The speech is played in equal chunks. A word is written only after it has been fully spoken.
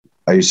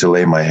I used to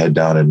lay my head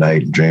down at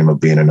night and dream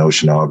of being an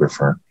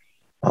oceanographer.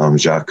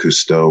 Jacques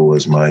Cousteau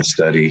was my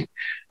study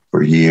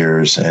for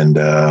years. And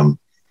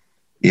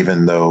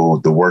even though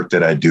the work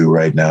that I do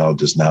right now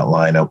does not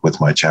line up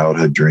with my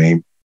childhood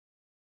dream,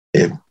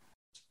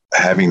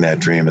 having that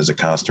dream is a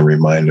constant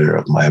reminder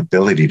of my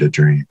ability to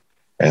dream.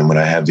 And when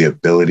I have the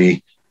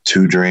ability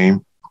to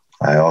dream,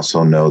 I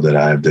also know that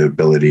I have the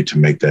ability to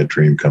make that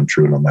dream come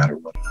true no matter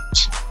what it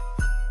is.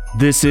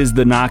 This is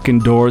the Knocking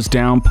Doors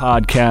Down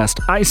podcast.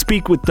 I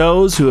speak with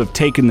those who have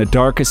taken the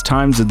darkest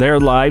times of their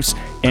lives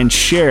and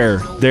share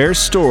their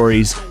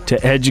stories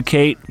to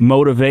educate,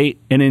 motivate,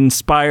 and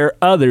inspire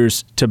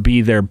others to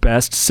be their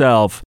best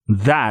self.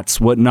 That's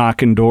what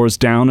Knocking Doors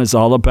Down is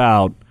all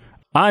about.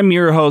 I'm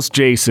your host,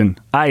 Jason.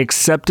 I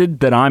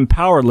accepted that I'm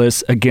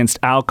powerless against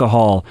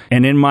alcohol,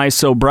 and in my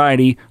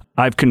sobriety,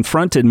 I've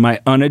confronted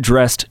my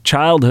unaddressed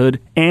childhood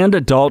and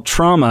adult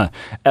trauma,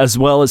 as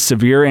well as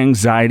severe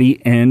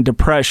anxiety and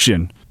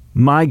depression.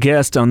 My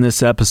guest on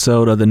this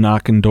episode of the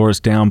Knocking Doors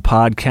Down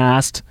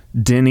podcast,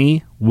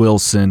 Denny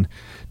Wilson.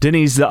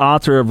 Denny's the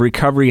author of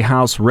Recovery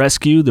House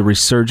Rescue, The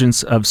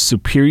Resurgence of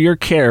Superior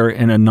Care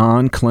in a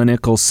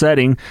Non-Clinical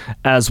Setting,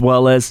 as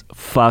well as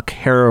Fuck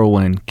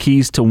Heroin,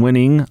 Keys to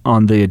Winning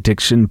on the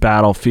Addiction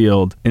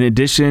Battlefield. In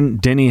addition,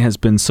 Denny has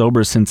been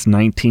sober since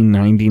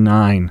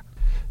 1999.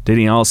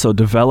 Denny also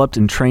developed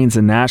and trains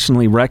a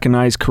nationally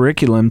recognized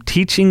curriculum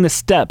teaching the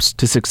steps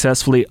to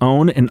successfully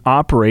own and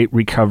operate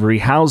recovery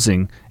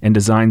housing, and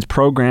designs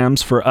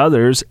programs for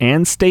others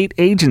and state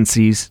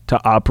agencies to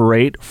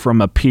operate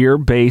from a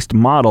peer-based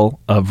model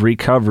of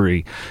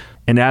recovery.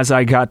 And as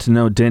I got to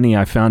know Denny,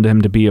 I found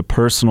him to be a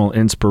personal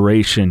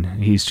inspiration.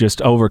 He's just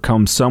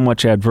overcome so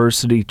much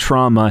adversity,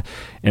 trauma,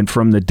 and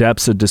from the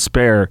depths of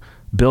despair,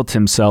 built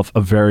himself a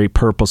very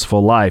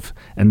purposeful life,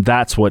 and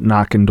that's what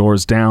Knocking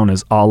Doors Down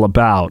is all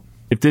about.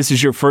 If this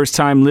is your first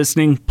time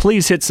listening,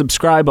 please hit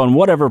subscribe on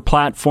whatever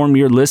platform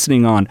you're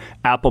listening on,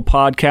 Apple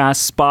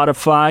Podcasts,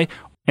 Spotify,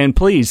 and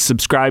please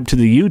subscribe to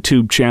the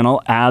YouTube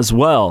channel as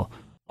well.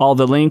 All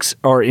the links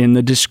are in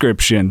the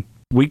description.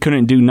 We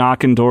couldn't do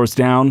Knocking Doors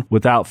Down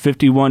without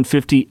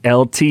 5150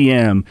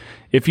 LTM.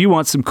 If you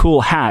want some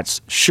cool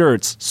hats,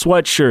 shirts,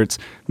 sweatshirts,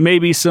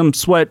 maybe some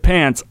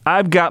sweatpants,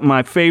 I've got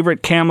my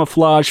favorite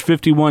camouflage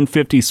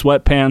 5150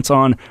 sweatpants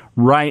on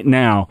right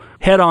now.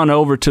 Head on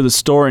over to the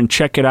store and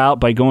check it out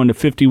by going to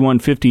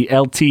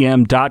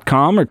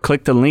 5150ltm.com or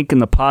click the link in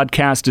the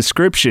podcast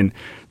description.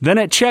 Then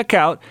at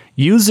checkout,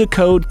 use the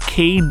code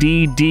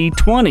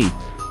KDD20.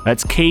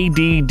 That's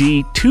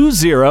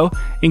KDD20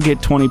 and get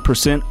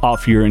 20%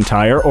 off your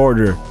entire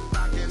order.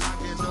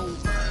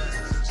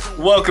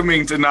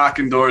 Welcoming to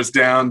Knocking Doors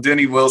Down,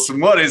 Denny Wilson.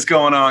 What is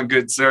going on,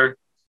 good sir?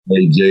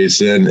 Hey,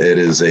 Jason. It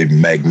is a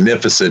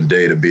magnificent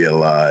day to be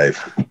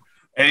alive.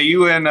 Hey,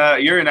 you're in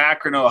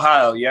Akron,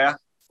 Ohio, yeah?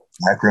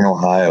 Akron,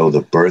 Ohio, the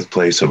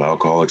birthplace of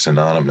Alcoholics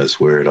Anonymous,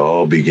 where it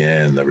all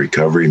began, the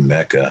recovery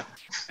mecca.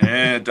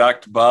 And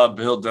Dr. Bob,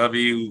 Bill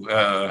W.,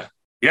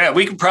 yeah,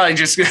 we could probably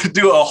just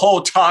do a whole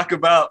talk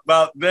about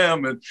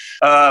them. And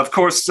of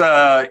course,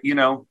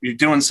 you're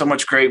doing so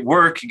much great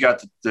work. You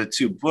got the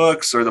two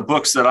books, or the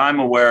books that I'm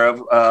aware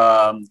of,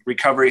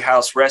 Recovery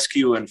House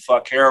Rescue and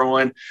Fuck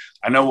Heroin.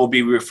 I know we'll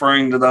be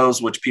referring to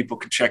those, which people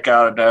can check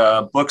out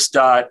at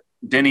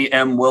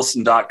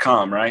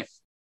books.dennymwilson.com, right?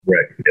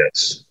 Right.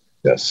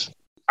 Yes.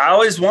 I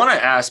always want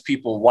to ask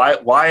people, why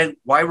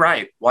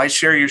write? Why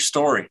share your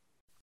story?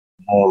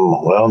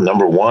 Well,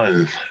 number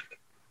one,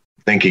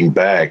 thinking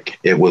back,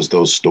 it was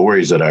those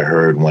stories that I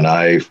heard when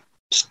I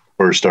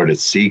first started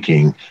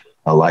seeking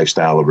a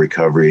lifestyle of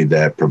recovery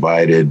that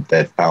provided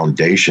that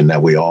foundation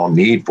that we all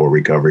need for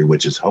recovery,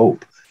 which is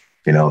hope.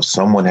 You know,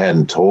 someone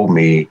hadn't told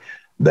me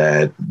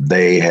that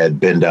they had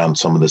been down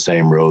some of the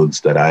same roads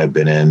that I have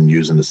been in,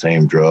 using the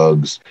same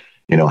drugs,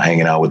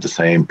 hanging out with the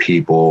same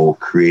people,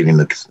 creating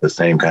the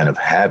same kind of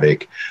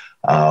havoc,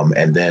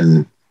 and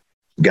then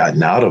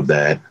gotten out of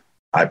that,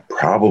 I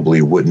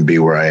probably wouldn't be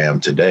where I am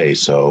today.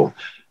 So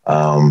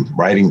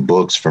writing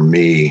books for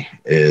me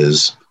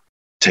is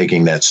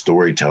taking that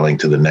storytelling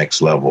to the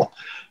next level,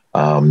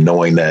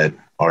 knowing that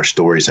our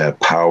stories have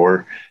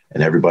power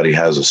and everybody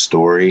has a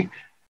story.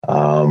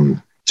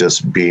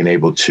 Just being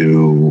able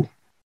to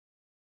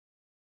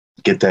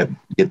get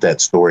that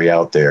story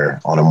out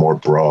there on a more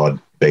broad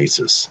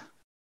basis,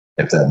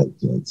 if that makes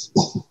sense.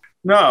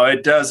 No,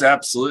 it does,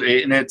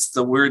 absolutely. And it's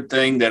the weird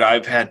thing that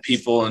I've had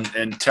people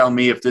and tell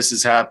me if this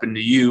has happened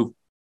to you,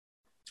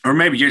 or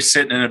maybe you're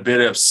sitting in a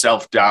bit of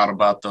self-doubt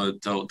about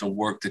the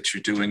work that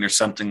you're doing, or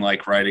something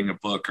like writing a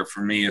book. Or for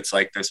me, it's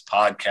like this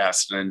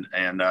podcast.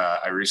 And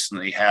I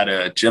recently had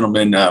a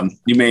gentleman,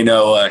 you may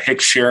know Hick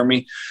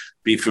Shermy,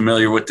 be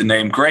familiar with the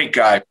name. Great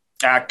guy,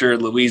 actor,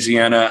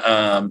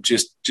 Louisiana,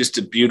 just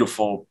a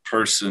beautiful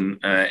person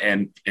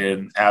and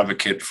an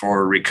advocate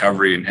for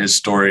recovery in his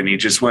story. And he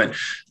just went,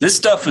 this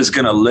stuff is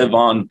going to live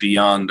on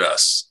beyond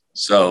us.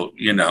 So,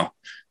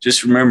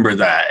 just remember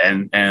that.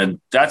 And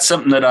that's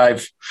something that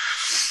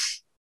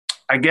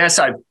I guess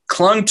I've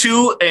clung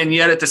to, and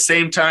yet at the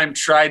same time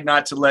tried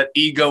not to let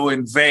ego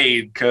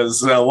invade,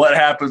 because what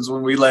happens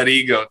when we let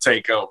ego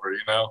take over,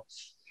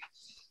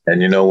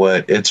 And you know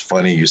what? It's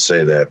funny you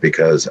say that,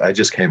 because I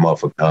just came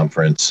off a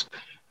conference.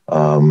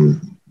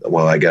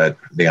 I got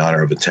the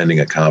honor of attending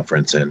a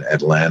conference in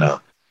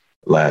Atlanta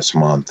last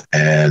month,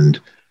 and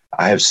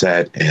I have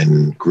sat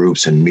in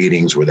groups and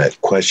meetings where that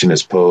question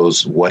is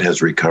posed: what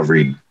has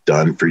recovery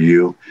done for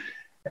you?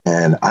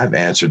 And I've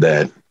answered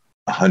that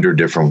 100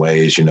 different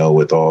ways,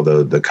 with all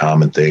the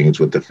common things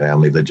with the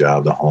family, the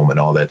job, the home, and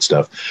all that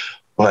stuff.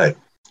 But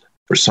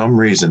for some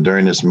reason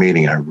during this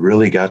meeting, I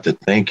really got to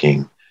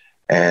thinking,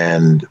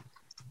 and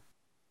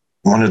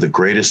one of the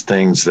greatest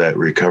things that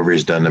recovery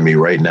has done to me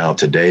right now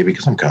today,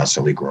 because I'm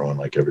constantly growing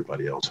like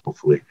everybody else,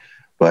 hopefully,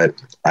 but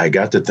I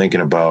got to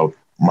thinking about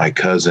my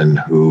cousin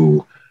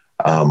who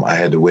I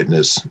had to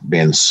witness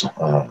being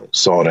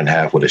sawed in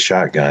half with a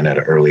shotgun at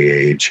an early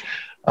age.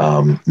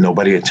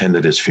 Nobody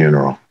attended his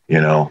funeral,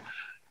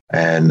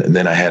 and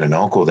then I had an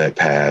uncle that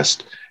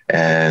passed,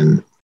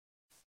 and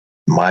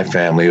my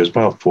family, it was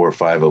about 4 or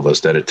 5 of us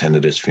that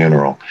attended his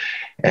funeral.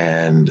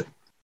 And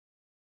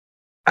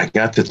I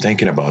got to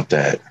thinking about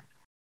that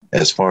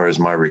as far as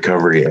my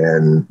recovery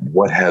and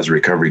what has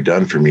recovery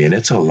done for me. And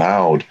it's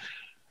allowed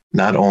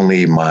not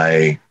only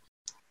my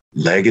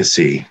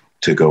legacy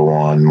to go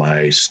on,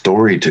 my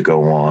story to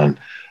go on,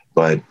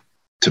 but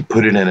to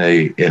put it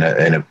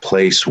in a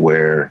place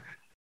where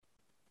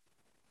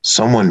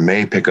someone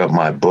may pick up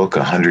my book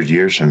 100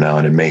 years from now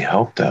and it may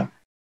help them,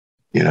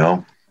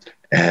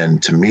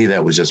 And to me,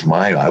 that was just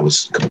I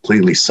was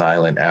completely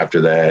silent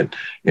after that.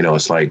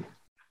 It's like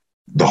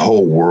the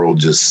whole world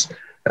just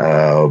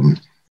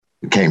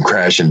came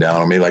crashing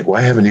down on me. Like,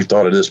 why haven't you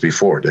thought of this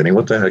before, Denny?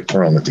 What the heck's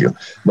wrong with you?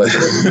 But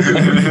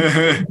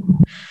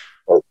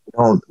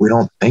we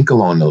don't think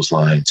along those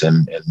lines.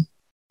 And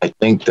I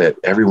think that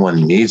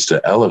everyone needs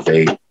to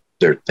elevate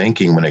their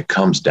thinking when it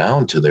comes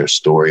down to their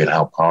story and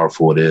how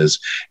powerful it is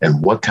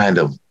and what kind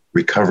of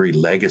recovery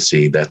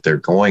legacy that they're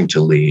going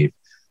to leave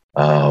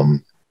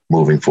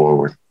moving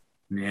forward.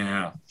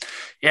 Yeah.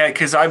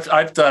 Because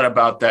I've thought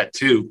about that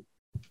too.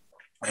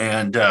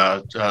 And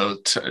a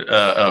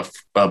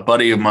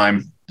buddy of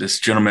mine, this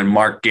gentleman,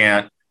 Mark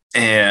Gant,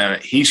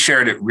 and he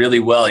shared it really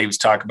well. He was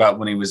talking about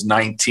when he was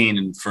 19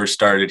 and first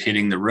started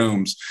hitting the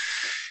rooms.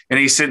 And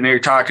he's sitting there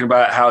talking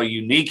about how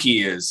unique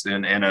he is.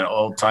 And an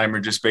old timer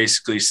just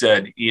basically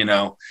said,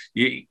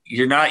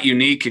 you're not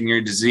unique in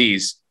your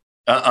disease.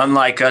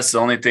 Unlike us, the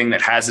only thing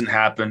that hasn't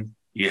happened,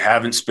 you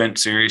haven't spent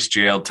serious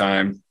jail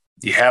time.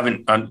 You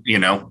haven't,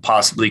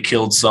 possibly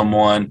killed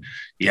someone.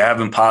 You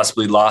haven't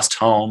possibly lost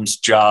homes,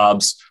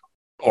 jobs,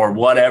 or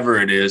whatever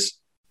it is.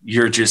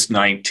 You're just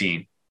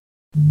 19.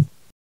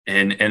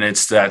 And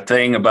it's that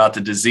thing about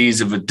the disease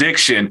of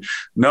addiction.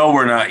 No,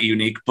 we're not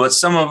unique, but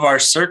some of our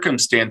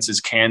circumstances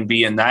can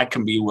be, and that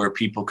can be where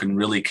people can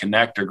really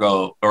connect or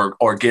go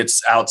or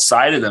gets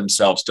outside of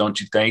themselves,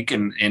 don't you think?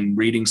 And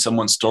reading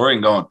someone's story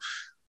and going,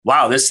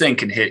 wow, this thing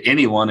can hit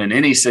anyone in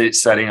any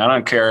setting. I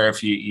don't care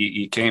if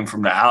you came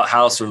from the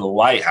outhouse or the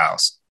White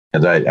House.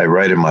 And I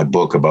write in my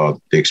book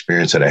about the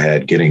experience that I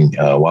had getting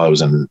while I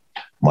was in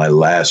my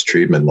last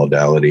treatment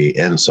modality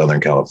in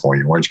Southern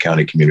California, Orange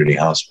County Community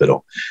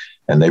Hospital.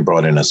 And they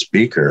brought in a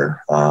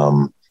speaker,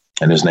 and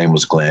his name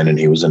was Glenn, and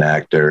he was an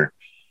actor,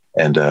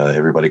 and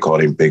everybody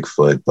called him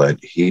Bigfoot. But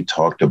he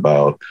talked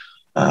about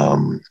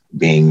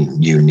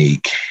being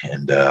unique,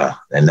 and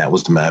that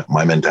was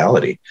my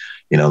mentality.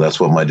 That's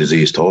what my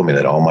disease told me,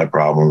 that all my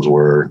problems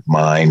were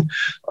mine.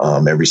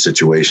 Every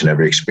situation,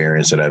 every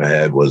experience that I've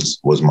had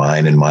was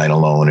mine and mine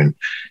alone.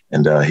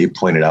 And he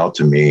pointed out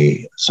to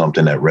me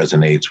something that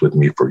resonates with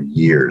me for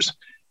years.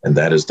 And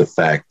that is the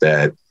fact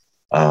that,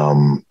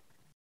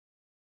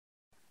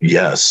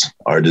 yes,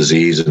 our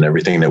disease and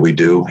everything that we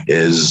do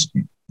is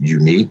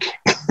unique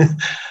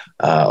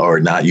or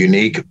not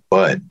unique,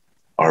 but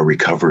our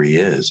recovery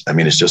is. I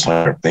mean, it's just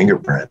like our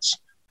fingerprints.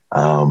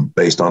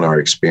 Based on our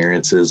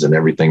experiences and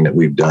everything that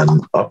we've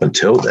done up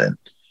until then.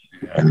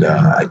 And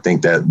I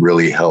think that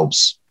really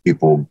helps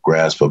people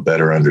grasp a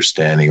better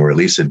understanding, or at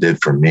least it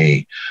did for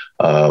me,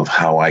 of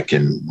how I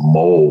can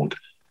mold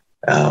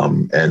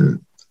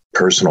and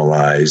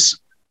personalize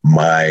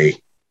my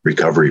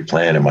recovery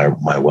plan and my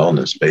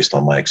wellness based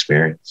on my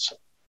experience.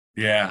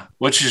 Yeah,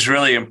 which is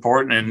really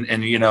important.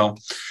 And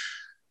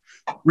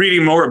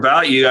reading more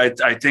about you,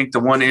 I think the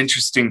one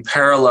interesting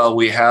parallel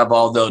we have,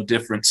 although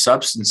different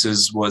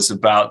substances, was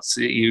about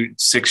you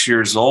 6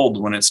 years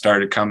old when it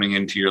started coming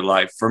into your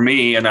life. For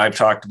me, and I've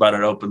talked about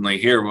it openly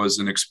here, was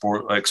an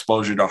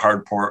exposure to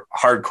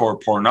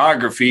hardcore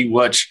pornography,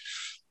 which,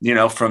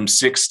 from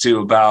 6 to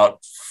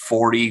about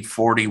 40,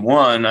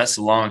 41, that's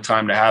a long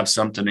time to have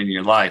something in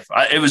your life.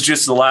 It was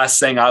just the last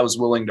thing I was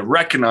willing to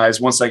recognize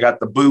once I got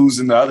the booze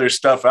and the other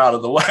stuff out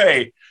of the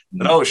way.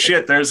 But, oh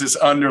shit, there's this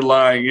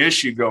underlying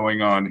issue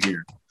going on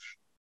here.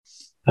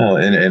 Oh,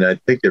 and I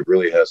think it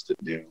really has to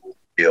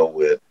deal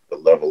with the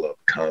level of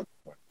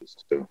consequences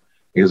too,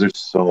 because there's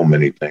so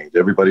many things.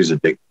 Everybody's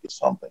addicted to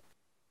something.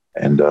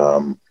 And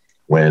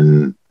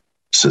when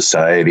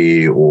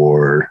society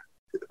or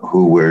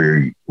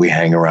who we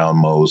hang around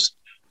most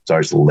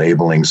starts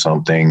labeling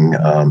something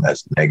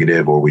as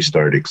negative, or we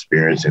start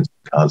experiencing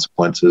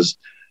consequences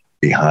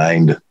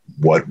behind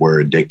what we're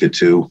addicted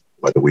to,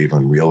 whether we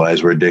even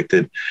realize we're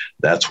addicted,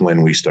 that's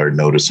when we start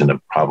noticing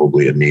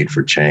probably a need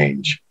for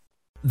change.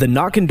 The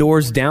Knockin'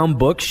 Doors Down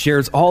book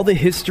shares all the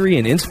history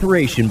and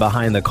inspiration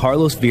behind the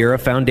Carlos Vieira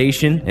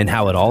Foundation and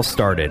how it all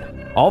started.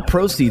 All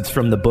proceeds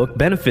from the book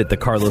benefit the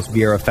Carlos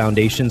Vieira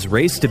Foundation's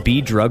Race to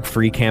Be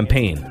Drug-Free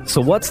campaign.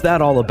 So what's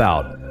that all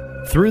about?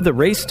 Through the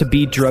Race to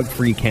Be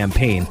Drug-Free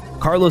campaign,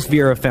 Carlos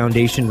Vieira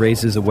Foundation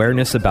raises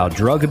awareness about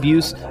drug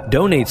abuse,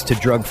 donates to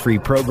drug-free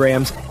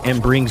programs,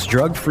 and brings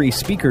drug-free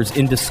speakers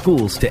into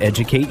schools to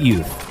educate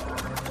youth.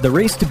 The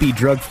Race to Be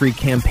Drug-Free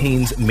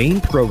campaign's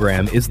main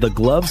program is the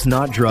Gloves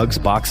Not Drugs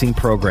boxing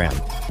program.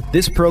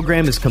 This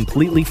program is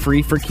completely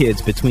free for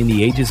kids between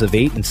the ages of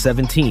 8 and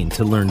 17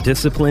 to learn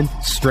discipline,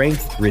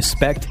 strength,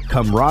 respect,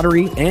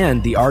 camaraderie,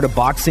 and the art of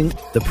boxing.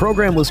 The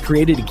program was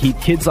created to keep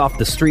kids off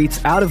the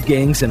streets, out of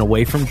gangs, and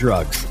away from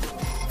drugs.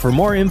 For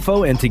more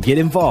info and to get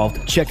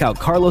involved, check out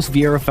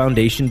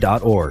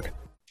carlosvierafoundation.org.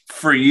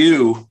 For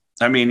you,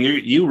 I mean,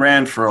 you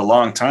ran for a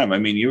long time. I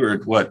mean, you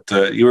were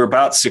you were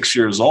about 6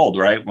 years old,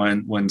 right?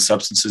 When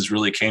substances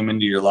really came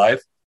into your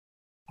life?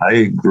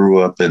 I grew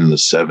up in the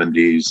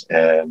 70s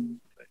and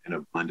in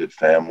a blended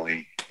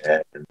family,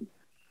 and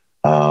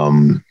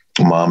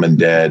mom and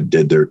dad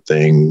did their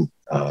thing.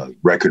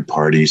 Record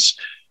parties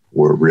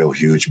were real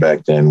huge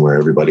back then, where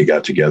everybody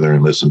got together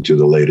and listened to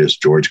the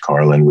latest George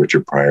Carlin,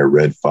 Richard Pryor,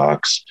 Red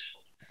Fox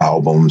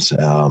albums,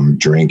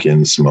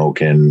 drinking,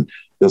 smoking,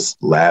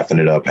 just laughing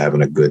it up,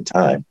 having a good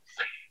time.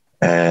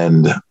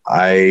 And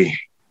I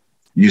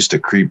used to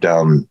creep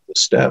down the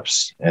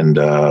steps and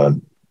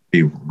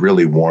be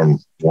really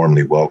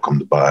warmly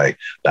welcomed by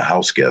the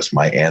house guests,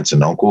 my aunts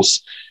and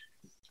uncles.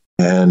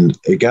 And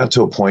it got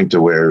to a point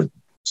to where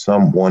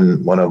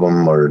one of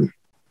them, or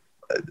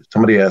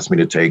somebody asked me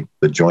to take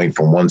the joint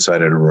from one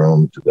side of the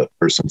room to the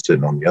person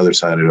sitting on the other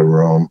side of the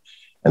room.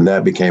 And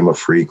that became a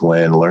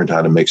frequent, learned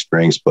how to mix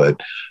drinks. But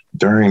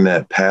during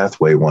that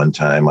pathway one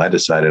time, I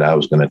decided I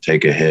was going to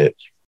take a hit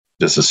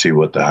just to see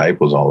what the hype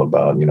was all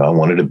about. You know, I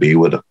wanted to be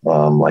with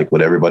like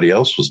what everybody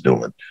else was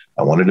doing.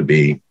 I wanted to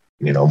be,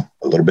 you know,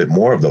 a little bit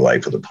more of the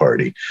life of the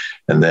party.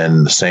 And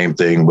then the same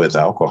thing with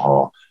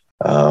alcohol.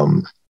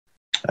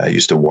 I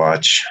used to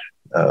watch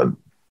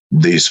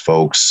these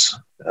folks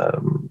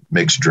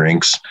mix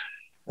drinks,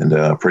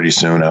 and pretty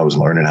soon I was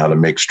learning how to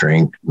mix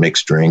drink,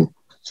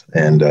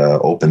 and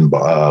open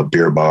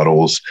beer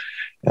bottles,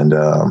 and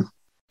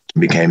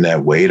became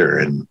that waiter.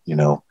 And, you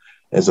know,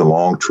 it's a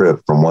long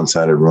trip from one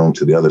side of the room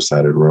to the other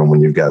side of the room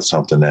when you've got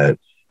something that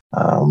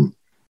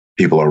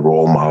people are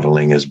role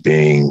modeling as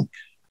being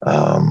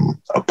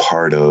a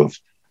part of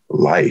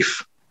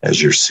life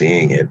as you're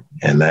seeing it.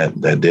 And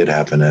that did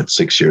happen at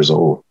 6 years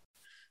old.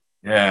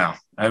 Yeah.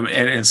 I mean,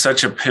 and it's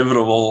such a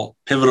pivotal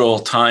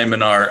time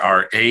in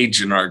our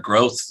age and our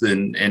growth,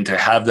 and to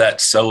have that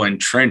so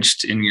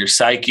entrenched in your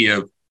psyche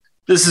of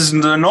this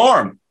isn't the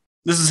norm.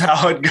 This is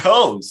how it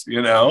goes,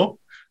 you know?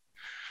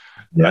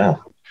 Yeah.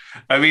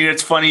 I mean,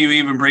 it's funny you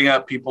even bring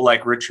up people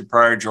like Richard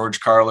Pryor,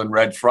 George Carlin,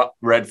 Red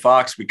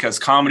Fox, because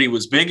comedy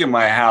was big in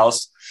my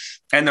house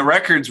and the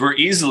records were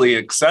easily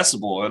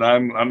accessible. And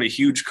I'm a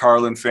huge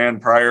Carlin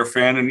fan, Pryor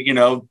fan, and, you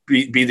know,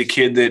 be the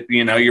kid that,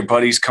 you know, your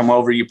buddies come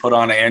over, you put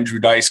on Andrew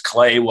Dice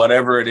Clay,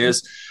 whatever it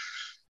is.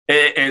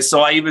 And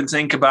so I even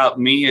think about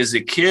me as a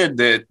kid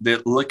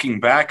that looking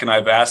back, and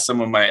I've asked some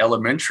of my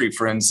elementary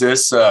friends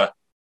this,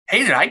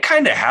 hey, did I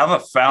kind of have a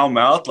foul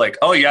mouth? Like,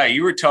 oh yeah,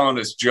 you were telling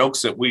us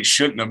jokes that we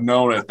shouldn't have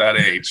known at that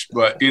age,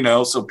 but, you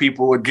know, so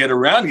people would get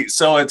around you.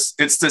 So it's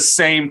the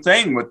same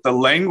thing with the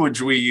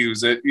language we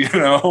use. It, you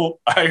know,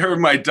 I heard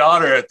my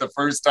daughter at the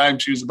first time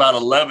she was about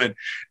 11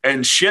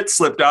 and shit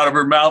slipped out of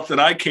her mouth and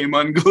I came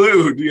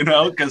unglued, you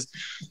know, because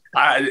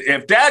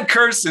if dad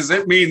curses,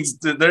 it means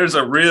that there's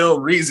a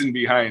real reason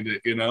behind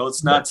it. You know,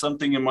 it's not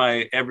something in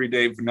my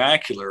everyday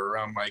vernacular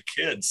around my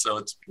kids. So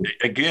it's,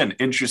 again,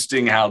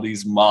 interesting how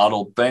these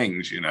model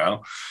things, you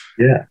know?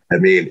 Yeah. I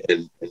mean,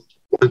 and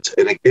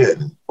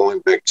again,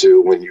 going back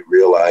to when you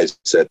realize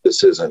that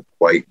this isn't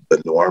quite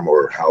the norm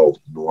or how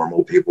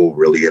normal people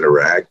really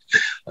interact,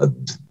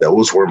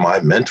 those were my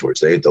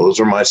mentors. Those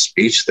were my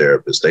speech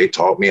therapists. They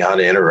taught me how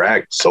to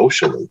interact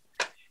socially.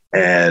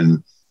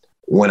 And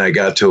when I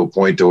got to a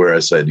point to where I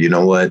said, you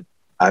know what,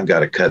 I've got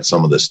to cut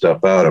some of this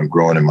stuff out. I'm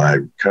growing in my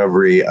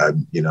recovery.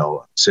 I'm, you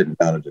know, sitting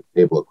down at the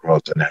table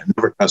across, and I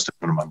never cussed in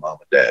front of my mom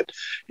and dad,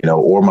 you know,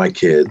 or my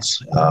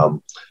kids.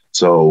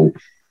 So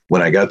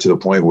when I got to the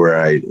point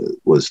where I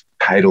was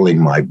titling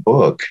my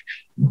book,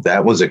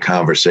 that was a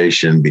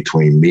conversation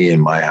between me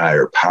and my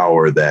higher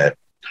power that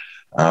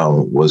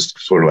was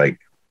sort of like,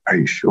 are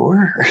you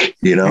sure?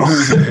 You know?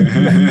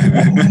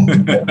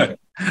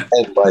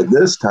 And by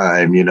this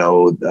time, you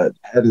know, I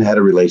hadn't had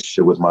a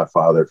relationship with my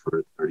father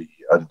for 30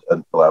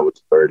 until I was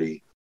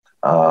 30.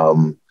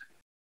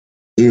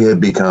 he had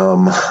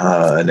become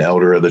an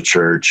elder of the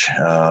church.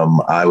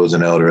 I was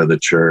an elder of the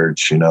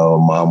church.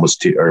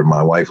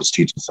 My wife was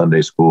teaching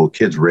Sunday school.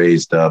 Kids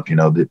raised up.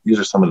 These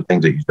are some of the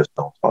things that you just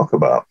don't talk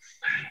about.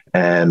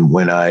 And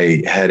when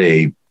I had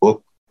a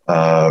book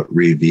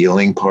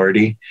revealing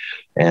party,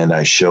 and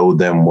I showed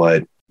them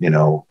what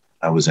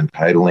I was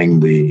entitling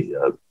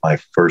my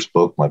first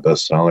book, my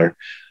bestseller.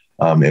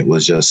 It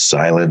was just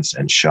silence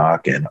and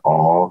shock and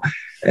awe.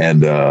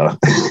 And I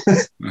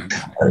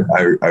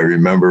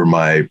remember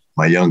my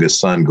youngest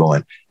son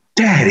going,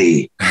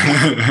 "Daddy."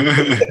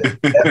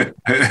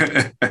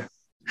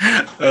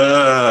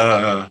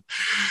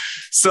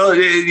 So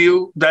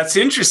that's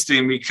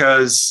interesting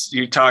because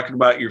you're talking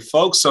about your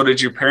folks. So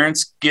did your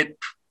parents get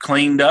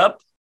cleaned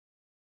up?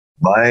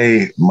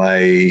 My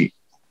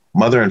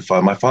mother and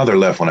my father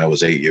left when I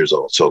was 8 years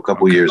old. So a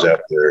couple of years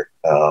after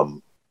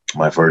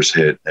my first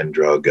hit and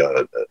drug,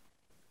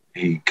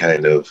 he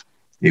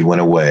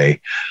went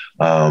away.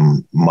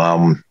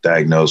 Mom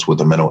diagnosed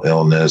with a mental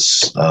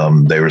illness.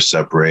 They were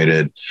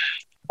separated.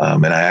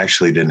 And I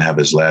actually didn't have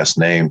his last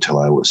name till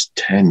I was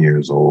 10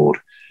 years old.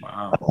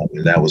 Wow.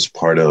 And that was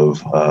part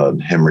of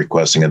him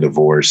requesting a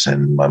divorce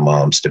and my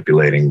mom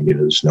stipulating,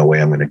 there's no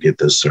way I'm going to get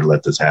this or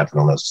let this happen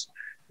unless,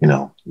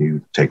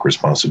 you take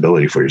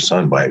responsibility for your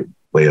son by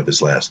way of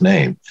his last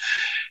name.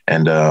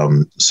 And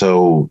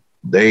so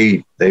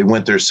they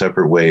went their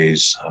separate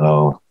ways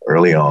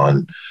early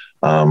on.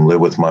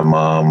 Lived with my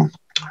mom,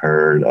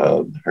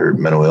 her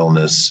mental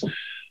illness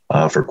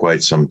for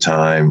quite some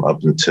time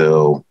up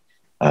until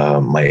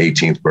my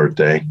 18th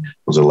birthday.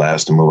 Was the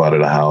last to move out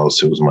of the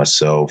house. It was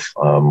myself,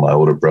 my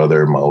older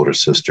brother, my older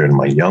sister, and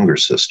my younger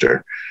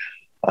sister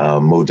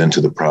moved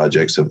into the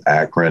projects of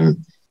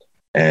Akron.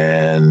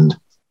 And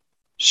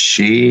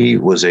she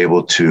was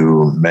able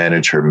to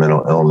manage her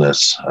mental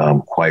illness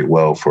quite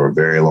well for a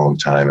very long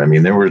time. I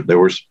mean, there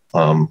were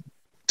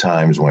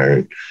times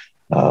where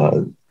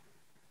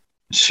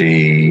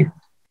she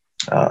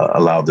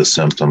allowed the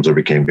symptoms or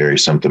became very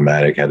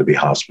symptomatic, had to be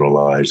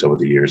hospitalized over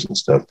the years and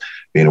stuff,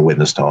 being a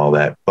witness to all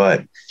that.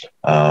 But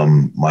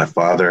my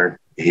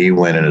father, he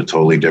went in a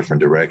totally different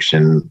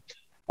direction,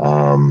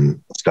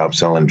 stopped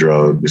selling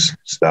drugs,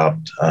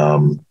 stopped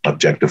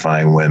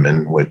objectifying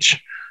women,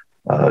 which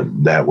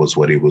that was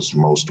what he was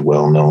most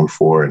well known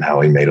for and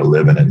how he made a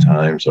living at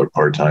times, or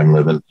part-time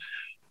living.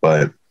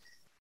 But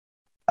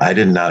I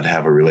did not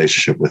have a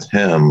relationship with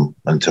him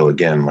until,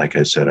 again, like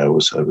I said, I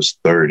was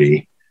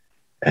 30.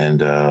 And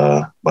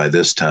by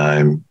this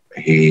time,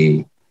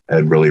 he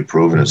had really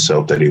proven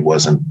himself that he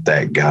wasn't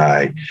that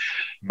guy.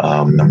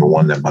 Number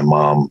one, that my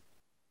mom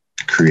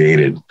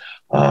created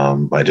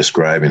by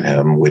describing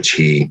him, which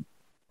he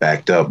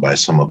backed up by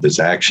some of his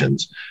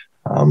actions.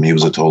 He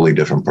was a totally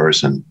different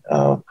person,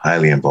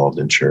 highly involved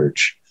in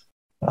church,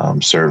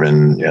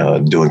 serving,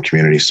 doing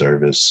community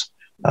service,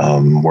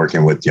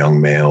 working with young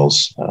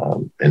males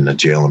in the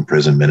jail and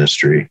prison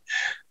ministry.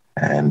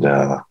 And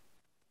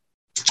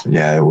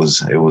it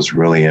was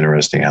really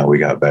interesting how we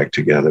got back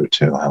together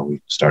too, how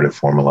we started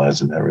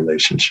formalizing that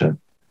relationship.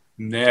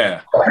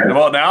 Yeah.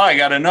 Well, now I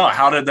got to know,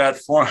 how did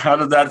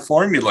that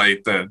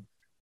formulate then?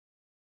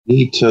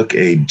 He took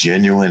a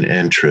genuine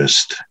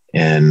interest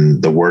in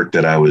the work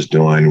that I was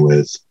doing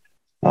with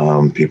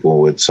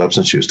people with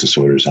substance use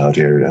disorders out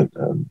here at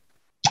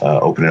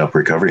opening up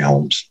recovery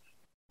homes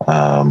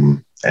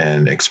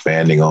and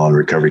expanding on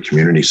recovery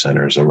community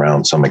centers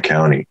around Summit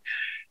County.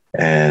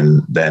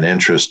 And that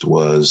interest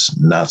was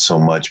not so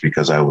much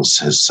because I was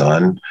his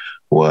son,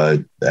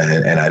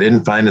 and I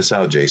didn't find this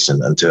out,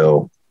 Jason,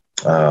 until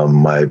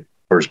my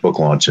first book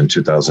launch in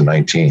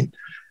 2019.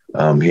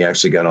 He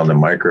actually got on the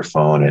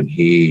microphone and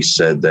he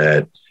said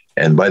that,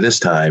 and by this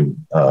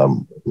time,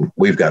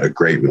 we've got a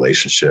great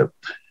relationship.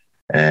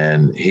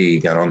 And he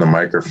got on the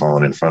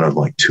microphone in front of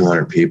like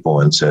 200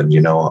 people and said,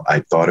 I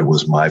thought it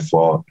was my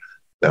fault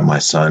that my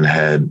son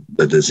had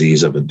the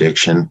disease of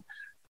addiction,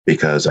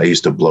 because I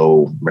used to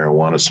blow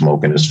marijuana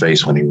smoke in his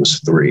face when he was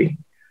 3.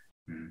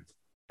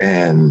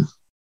 And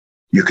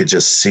you could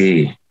just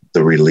see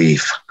the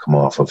relief come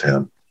off of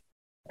him.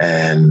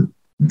 And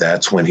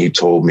that's when he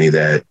told me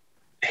that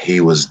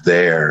he was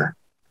there,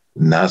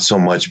 not so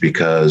much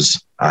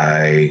because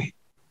I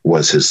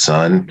was his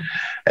son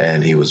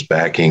and he was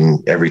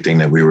backing everything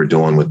that we were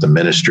doing with the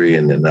ministry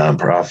and the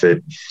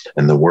nonprofit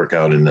and the work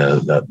out in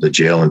the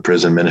jail and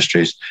prison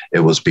ministries.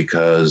 It was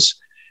because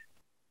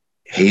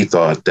he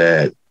thought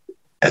that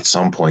at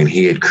some point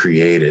he had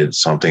created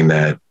something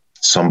that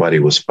somebody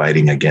was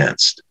fighting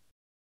against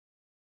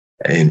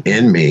and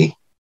in me,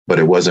 but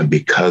it wasn't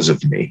because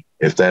of me,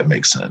 if that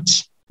makes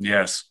sense.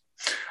 Yes.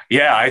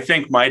 Yeah, I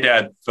think my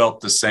dad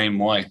felt the same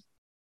way.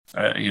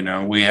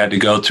 We had to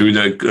go through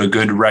a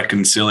good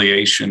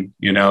reconciliation.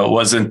 It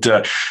wasn't,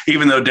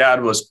 even though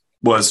Dad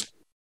was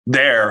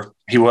there,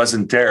 he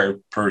wasn't there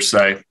per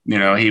se.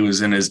 He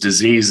was in his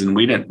disease, and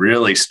we didn't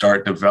really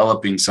start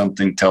developing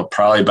something till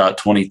probably about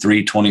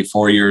 23,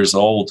 24 years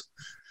old.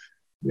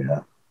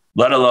 Yeah.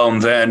 let alone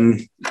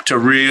then to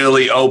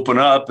really open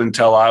up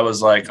until I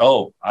was like,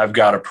 oh, I've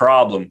got a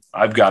problem.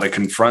 I've got to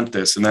confront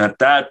this. And then at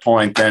that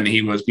point, then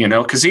he was,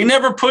 because he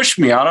never pushed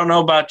me. I don't know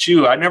about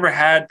you. I never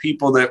had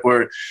people that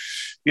were,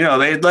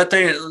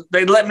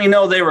 they'd let me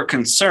know they were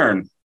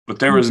concerned, but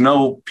there was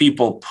no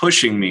people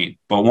pushing me.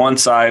 But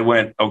once I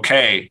went,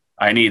 okay,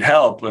 I need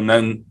help. And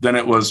then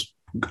it was,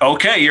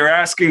 okay, you're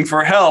asking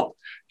for help.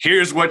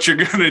 Here's what you're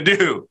going to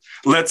do.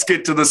 Let's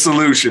get to the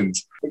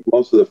solutions.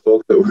 Most of the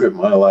folks that were in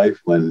my life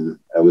when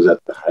I was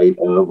at the height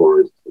of,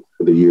 or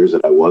for the years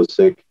that I was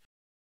sick,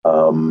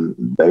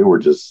 they were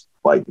just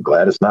like,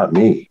 glad it's not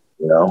me,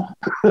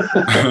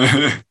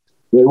 I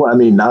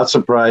mean, not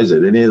surprised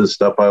at any of the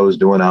stuff I was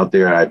doing out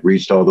there. I'd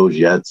reached all those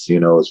yets,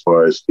 as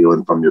far as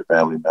stealing from your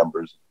family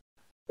members,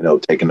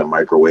 taking the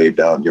microwave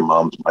down, your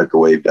mom's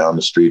microwave down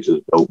the street to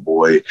the dope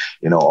boy,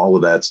 all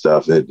of that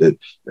stuff.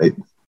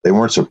 They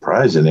weren't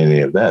surprised at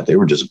any of that. They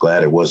were just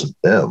glad it wasn't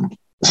them.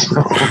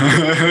 Yeah,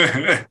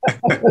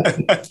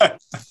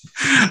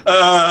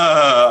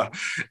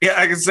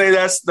 I can say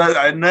that.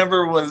 I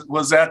never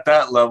was at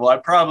that level. I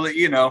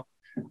probably,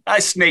 I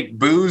snaked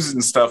booze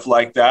and stuff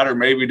like that, or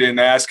maybe didn't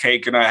ask, hey,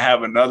 can I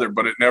have another?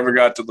 But it never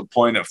got to the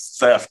point of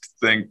theft.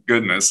 Thank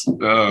goodness.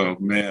 Oh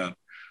man.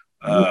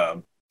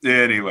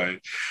 Anyway,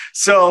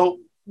 so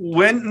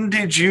when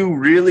did you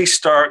really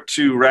start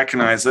to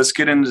recognize, let's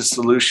get into the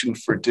solution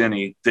for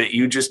Denny, that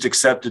you just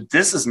accepted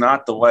this is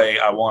not the way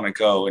I want to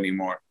go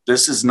anymore?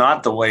 This is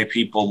not the way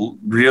people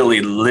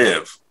really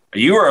live.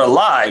 You were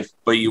alive,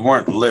 but you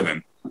weren't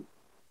living.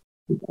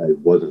 I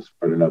wasn't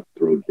smart enough to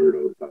throw dirt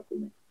over top of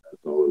me.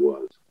 That's all it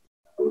was.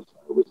 I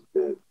was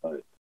dead.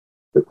 But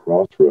the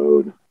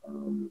crossroad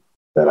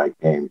that I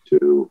came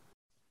to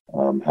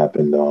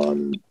happened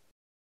on,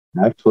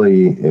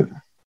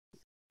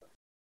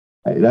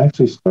 it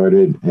actually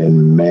started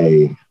in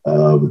May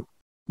of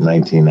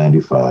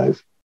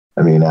 1995.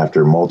 I mean,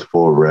 after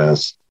multiple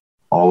arrests,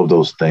 all of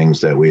those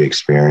things that we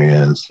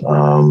experienced,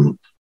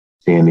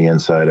 seeing the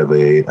inside of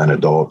an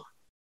adult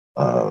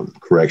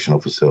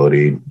correctional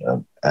facility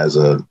as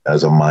a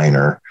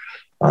minor,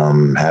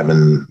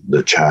 having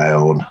the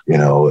child,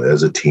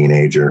 as a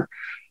teenager,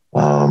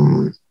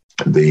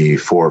 the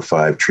 4 or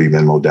 5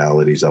 treatment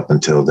modalities up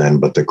until then.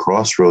 But the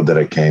crossroad that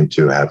I came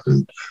to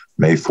happened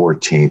May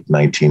 14th,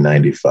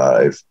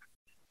 1995.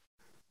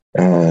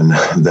 And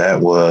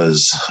that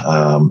was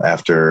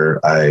after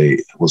I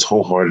was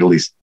wholeheartedly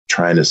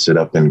trying to sit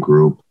up in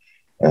group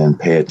and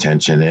pay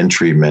attention in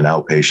treatment,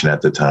 outpatient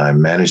at the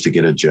time, managed to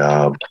get a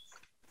job,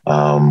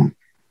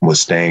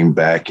 was staying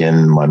back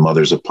in my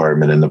mother's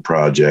apartment in the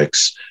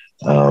projects.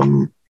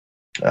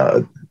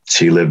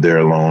 She lived there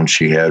alone.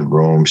 She had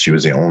room. She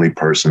was the only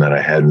person that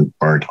I hadn't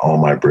burnt all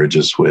my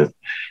bridges with.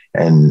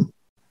 And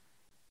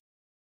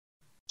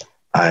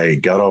I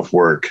got off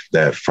work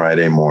that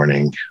Friday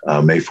morning.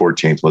 May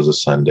 14th was a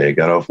Sunday.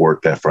 Got off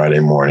work that Friday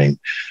morning,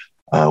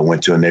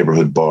 went to a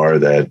neighborhood bar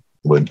that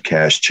would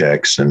cash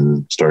checks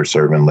and start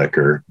serving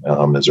liquor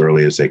as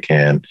early as they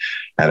can.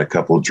 Had a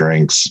couple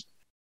drinks.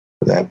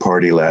 That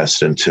party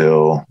lasted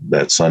until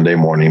that Sunday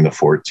morning, the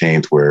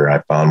 14th, where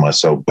I found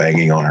myself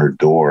banging on her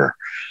door,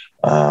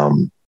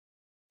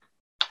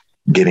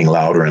 getting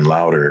louder and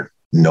louder,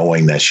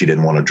 knowing that she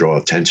didn't want to draw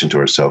attention to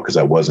herself because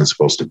I wasn't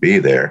supposed to be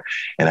there.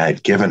 And I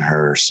had given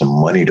her some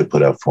money to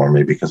put up for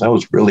me because I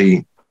was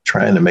really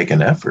trying to make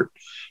an effort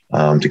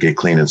to get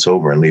clean and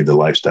sober and leave the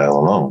lifestyle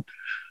alone.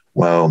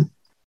 Well,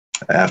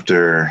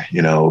 after,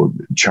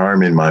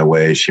 charming my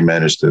way, she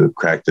managed to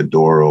crack the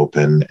door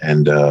open,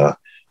 and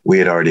we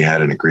had already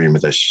had an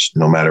agreement that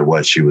no matter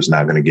what, she was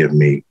not going to give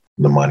me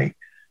the money.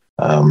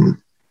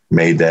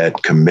 Made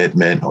that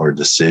commitment or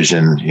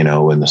decision,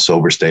 in the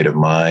sober state of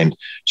mind.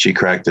 She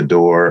cracked the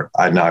door.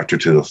 I knocked her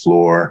to the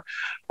floor,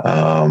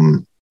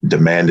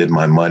 demanded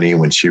my money.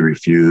 When she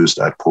refused,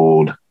 I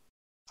pulled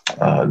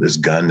this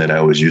gun that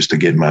I was used to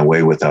getting my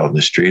way with out in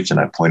the streets, and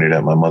I pointed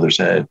at my mother's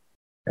head.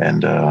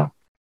 And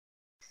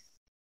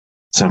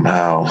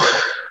somehow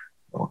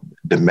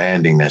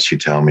demanding that she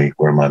tell me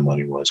where my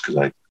money was, because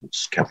I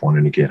just kept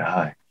wanting to get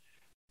high.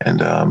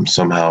 And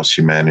somehow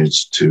she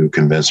managed to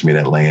convince me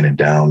that laying it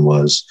down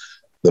was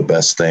the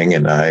best thing.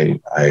 And I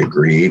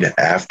agreed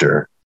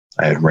after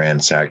I had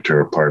ransacked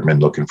her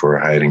apartment looking for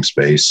a hiding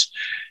space,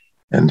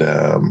 and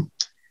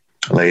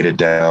laid it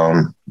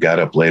down, got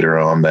up later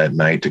on that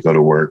night to go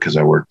to work because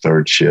I worked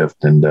third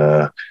shift. And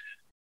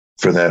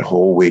for that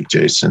whole week,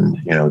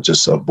 Jason,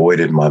 just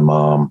avoided my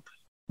mom.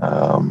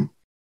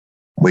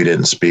 We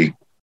didn't speak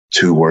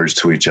 2 words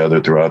to each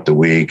other throughout the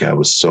week. I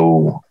was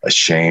so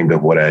ashamed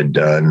of what I had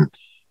done.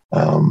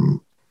 How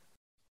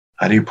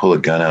do you pull a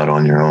gun out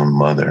on your own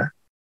mother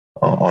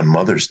on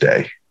Mother's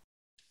Day?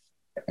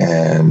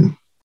 And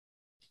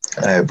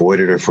I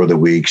avoided her for the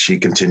week. She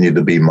continued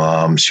to be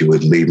mom. She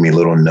would leave me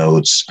little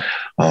notes.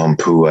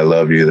 Pooh, I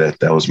love you.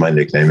 That was my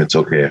nickname. It's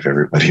okay if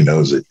everybody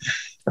knows it.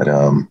 But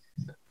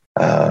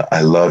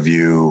I love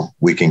you.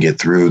 We can get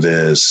through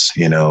this,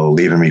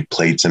 leaving me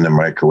plates in the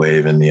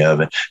microwave, in the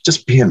oven,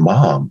 just being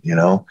mom,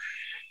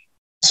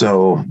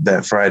 So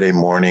that Friday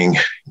morning,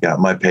 got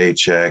my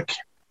paycheck,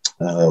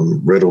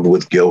 riddled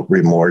with guilt,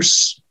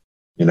 remorse,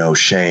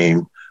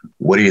 shame.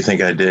 What do you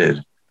think I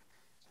did?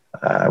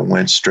 I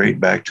went straight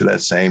back to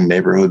that same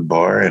neighborhood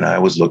bar, and I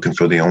was looking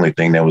for the only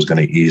thing that was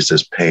going to ease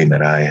this pain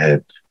that I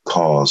had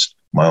caused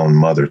my own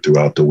mother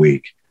throughout the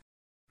week.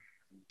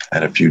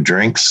 Had a few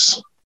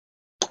drinks,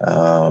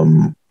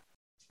 went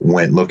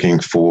looking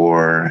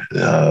for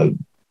the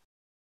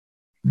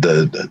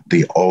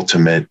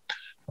ultimate,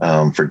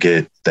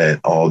 forget that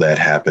all that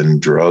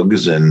happened,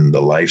 drugs and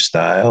the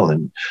lifestyle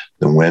and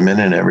the women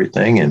and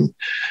everything, and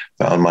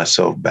found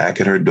myself back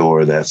at her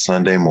door that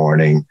Sunday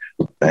morning,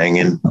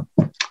 banging,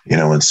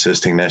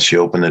 insisting that she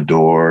open the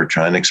door,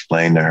 trying to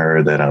explain to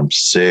her that I'm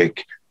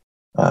sick,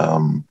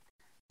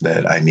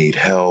 that I need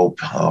help,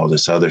 all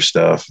this other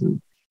stuff,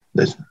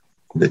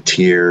 the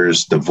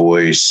tears, the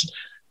voice,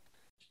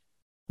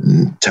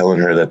 telling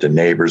her that the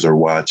neighbors are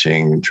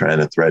watching, trying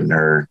to threaten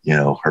her,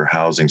 her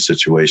housing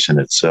situation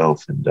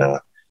itself. And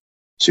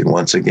she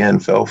once again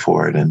fell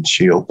for it, and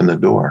she opened the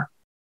door.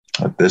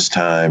 At this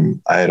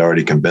time, I had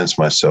already convinced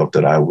myself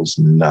that I was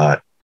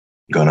not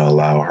going to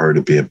allow her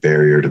to be a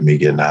barrier to me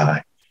getting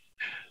high.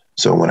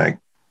 So when I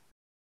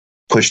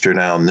pushed her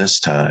down this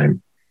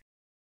time,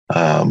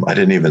 I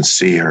didn't even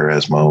see her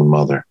as my own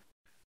mother.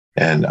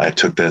 And I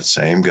took that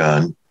same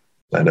gun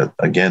that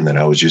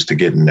I was used to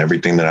getting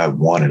everything that I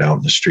wanted out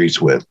in the streets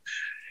with,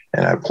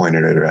 and I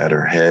pointed it at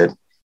her head.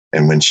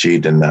 And when she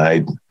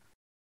denied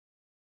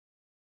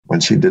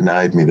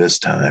me this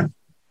time,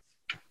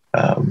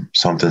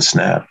 something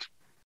snapped.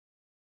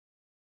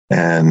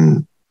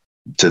 And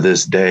to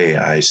this day,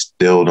 I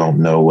still don't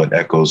know what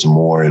echoes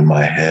more in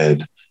my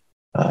head.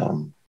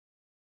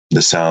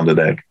 The sound of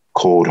that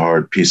cold,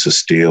 hard piece of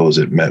steel as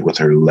it met with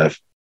her left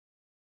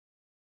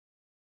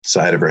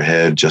side of her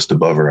head, just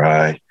above her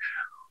eye,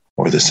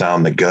 or the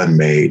sound the gun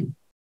made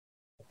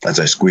as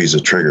I squeezed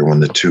the trigger when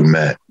the two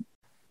met.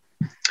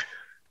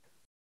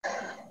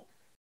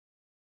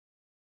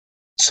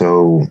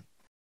 So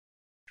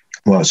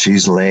while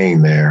she's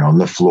laying there on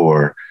the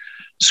floor,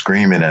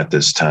 screaming at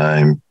this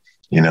time,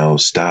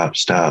 stop,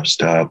 stop,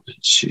 stop,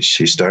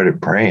 she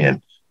started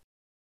praying.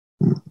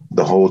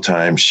 The whole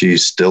time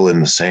she's still in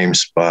the same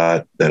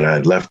spot that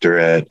I'd left her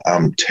at.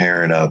 I'm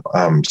tearing up,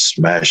 I'm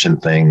smashing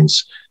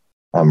things,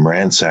 I'm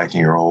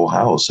ransacking her whole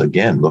house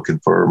again, looking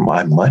for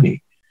my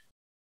money.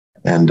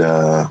 And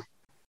then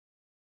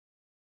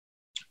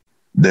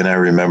I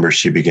remember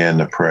she began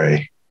to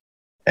pray.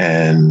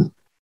 And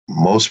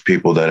most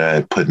people that I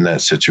had put in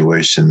that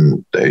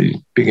situation,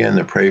 they began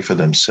to pray for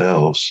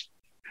themselves.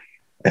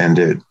 And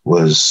it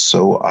was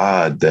so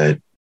odd that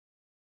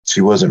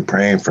she wasn't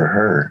praying for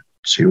her.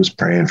 She was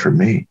praying for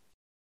me.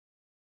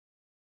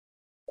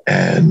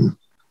 And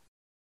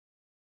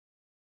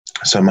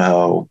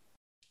somehow,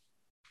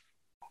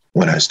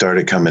 when I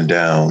started coming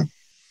down,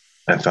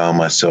 I found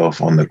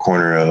myself on the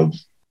corner of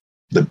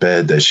the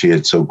bed that she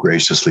had so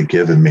graciously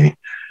given me,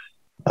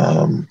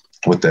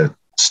 with that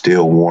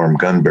steel warm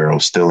gun barrel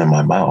still in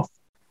my mouth.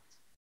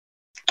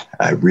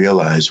 I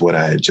realized what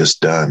I had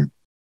just done.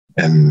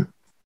 And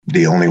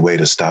the only way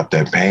to stop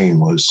that pain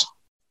was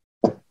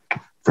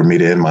for me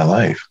to end my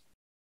life.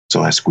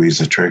 So I squeezed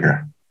the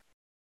trigger.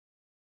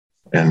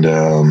 And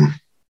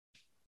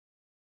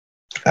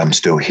I'm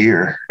still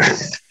here.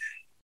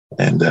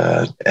 And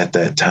at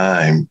that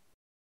time,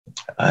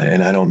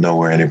 and I don't know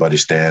where anybody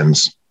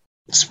stands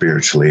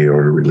spiritually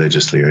or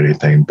religiously or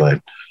anything,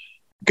 but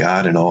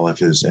God, in all of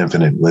his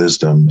infinite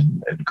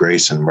wisdom and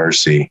grace and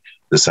mercy,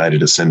 decided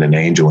to send an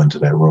angel into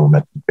that room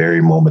at the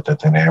very moment that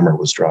that hammer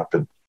was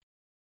dropping.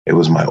 It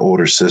was my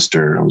older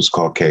sister, who was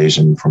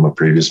Caucasian, from a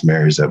previous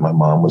marriage that my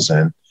mom was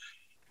in.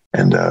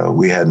 And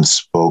we hadn't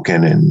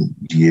spoken in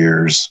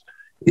years.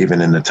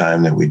 Even in the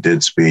time that we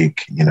did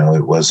speak,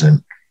 it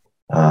wasn't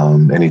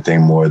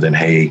anything more than,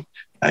 hey,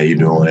 how you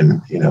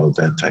doing?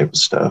 That type of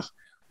stuff.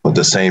 But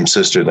the same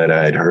sister that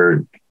I had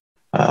heard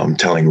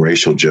telling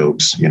racial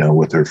jokes,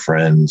 with her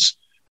friends,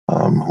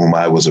 whom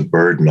I was a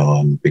burden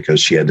on because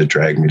she had to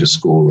drag me to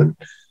school and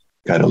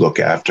kind of look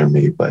after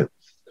me. But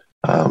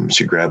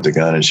she grabbed the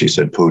gun and she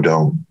said, Pooh,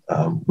 don't,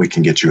 we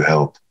can get you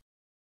help.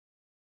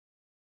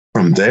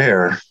 From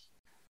there,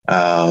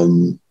 I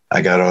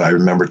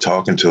remember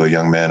talking to a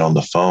young man on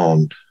the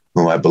phone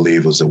whom I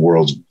believe was the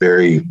world's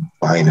very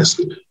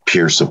finest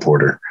peer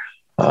supporter,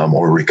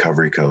 or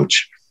recovery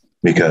coach,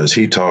 because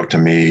he talked to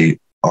me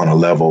on a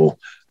level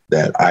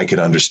that I could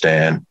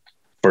understand.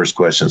 First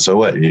question, so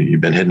what?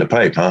 You've been hitting the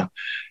pipe, huh?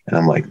 And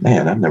I'm like,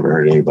 man, I've never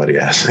heard anybody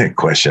ask that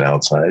question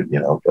outside,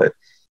 But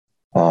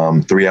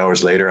 3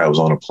 hours later, I was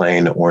on a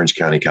plane to Orange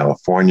County,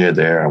 California.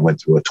 There, I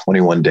went through a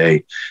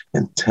 21-day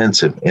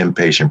intensive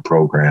inpatient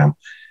program.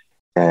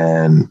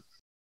 And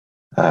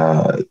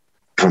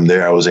from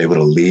there, I was able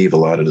to leave a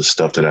lot of the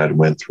stuff that I'd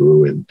went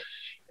through.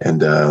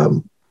 And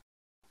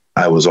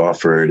I was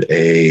offered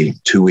a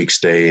 2-week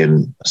stay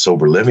in a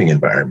sober living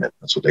environment.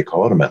 That's what they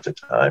called them at the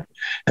time.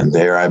 And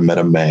there I met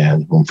a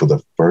man whom, for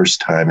the first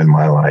time in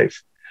my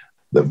life,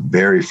 the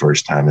very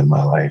first time in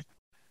my life,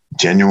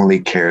 genuinely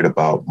cared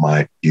about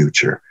my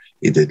future.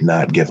 He did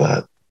not give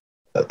a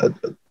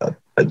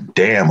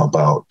damn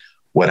about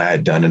what I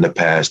had done in the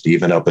past,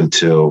 even up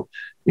until,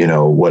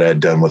 what I had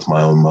done with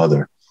my own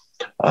mother.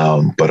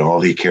 But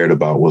all he cared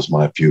about was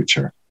my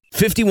future.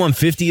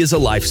 5150 is a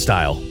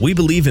lifestyle. We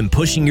believe in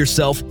pushing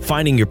yourself,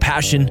 finding your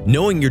passion,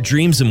 knowing your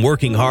dreams and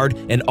working hard,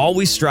 and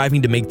always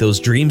striving to make those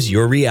dreams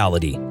your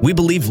reality. We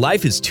believe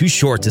life is too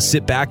short to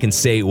sit back and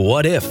say,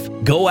 what if?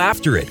 Go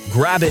after it,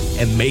 grab it,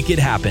 and make it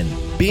happen.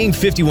 Being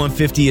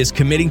 5150 is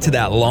committing to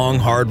that long,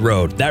 hard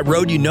road. That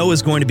road you know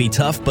is going to be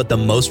tough, but the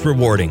most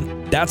rewarding.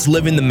 That's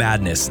living the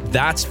madness.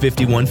 That's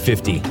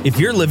 5150. If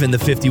you're living the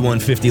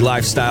 5150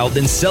 lifestyle,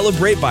 then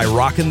celebrate by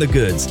rocking the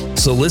goods.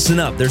 So listen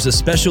up. There's a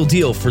special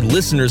deal for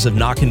listeners of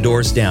Knocking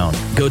Doors Down.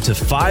 Go to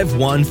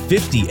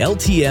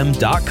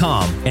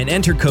 5150ltm.com and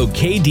enter code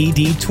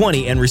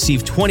KDD20 and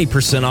receive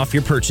 20% off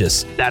your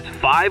purchase. That's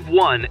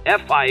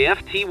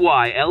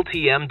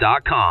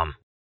 5150ltm.com.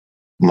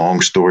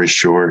 Long story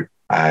short,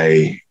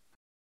 he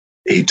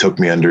took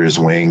me under his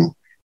wing,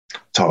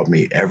 taught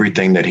me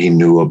everything that he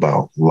knew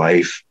about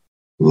life,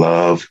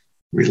 love,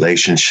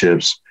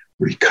 relationships,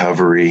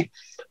 recovery,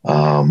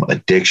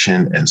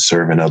 addiction, and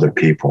serving other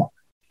people.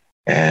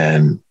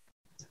 And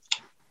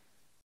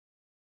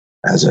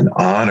as an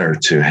honor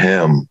to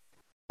him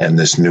and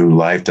this new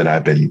life that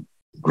I've been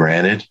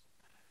granted,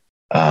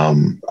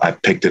 I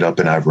picked it up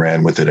and I've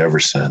ran with it ever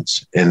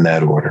since, in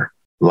that order: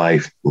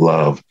 life,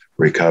 love,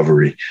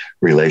 recovery,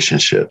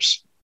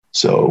 relationships.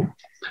 So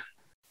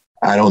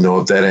I don't know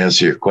if that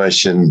answers your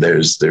question.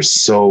 There's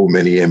so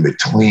many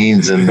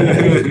in-betweens in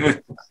there.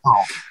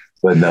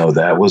 But no,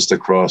 that was the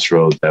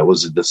crossroads. That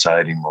was a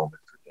deciding moment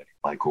for Daddy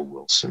Michael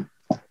Wilson.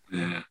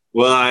 Yeah.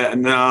 Well, I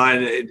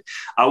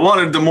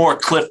wanted the more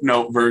Cliff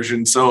Note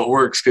version, so it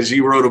works because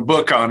you wrote a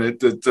book on it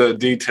that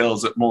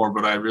details it more.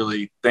 But I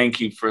really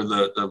thank you for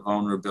the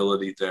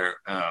vulnerability there.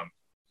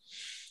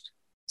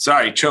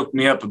 Sorry, choked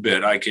me up a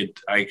bit. I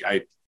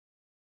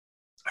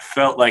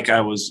felt like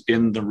I was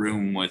in the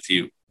room with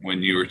you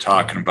when you were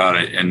talking about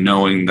it, and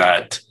knowing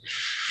that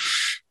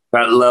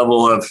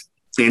level of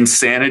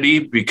insanity,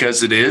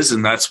 because it is,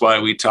 and that's why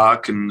we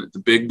talk in the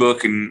big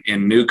book and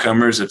in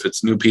newcomers, if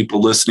it's new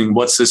people listening,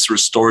 what's this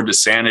restored to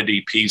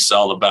sanity piece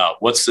all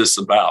about? What's this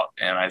about?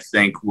 And I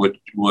think what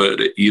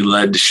you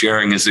led to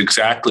sharing is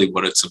exactly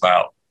what it's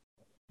about.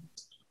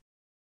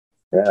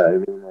 Yeah, I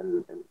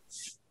mean, and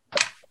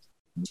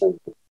the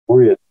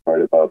glorious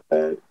part about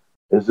that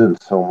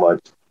isn't so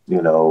much,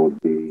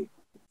 the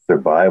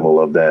survival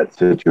of that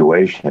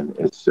situation.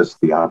 It's just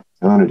the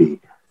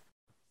opportunity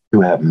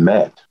to have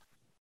met,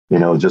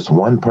 just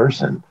one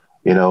person.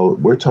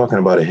 We're talking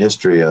about a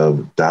history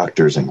of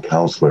doctors and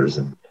counselors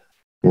and,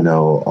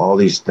 all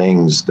these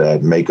things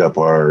that make up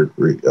our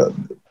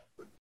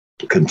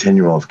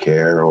continuum of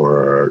care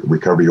or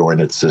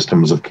recovery-oriented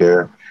systems of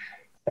care.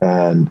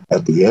 And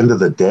at the end of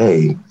the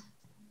day,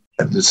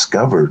 I've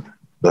discovered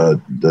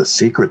the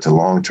secret to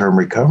long-term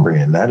recovery,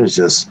 and that is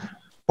just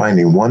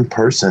finding one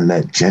person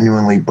that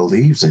genuinely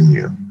believes in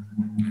you,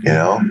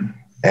 and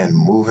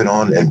moving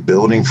on and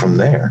building from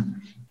there.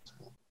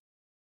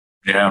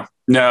 Yeah.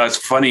 No, it's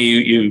funny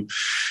you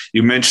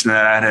mentioned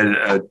that. I had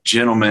a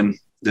gentleman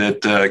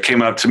that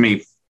came up to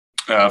me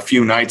a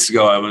few nights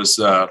ago.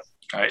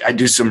 I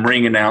do some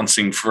ring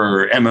announcing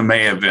for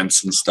MMA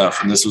events and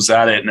stuff, and this was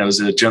at it. And it was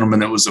a gentleman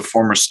that was a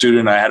former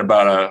student. I had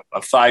about a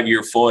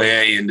 5-year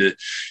foyer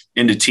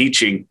into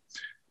teaching.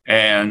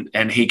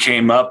 And he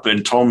came up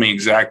and told me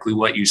exactly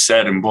what you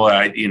said. And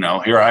boy,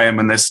 here I am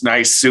in this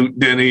nice suit,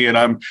 Denny, and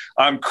I'm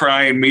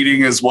crying,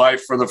 meeting his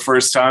wife for the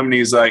first time. And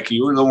he's like,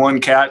 "You were the one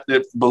cat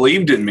that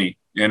believed in me,"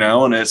 and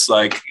it's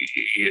like,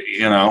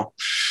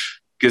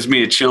 gives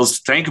me a chills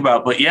to think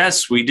about. But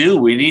yes, we do.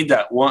 We need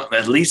that one,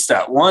 at least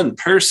that one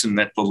person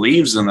that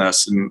believes in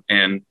us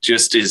and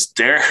just is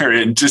there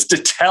and just to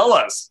tell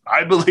us,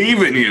 "I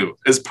believe in you,"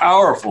 is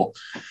powerful.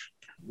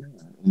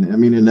 I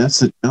mean, and that's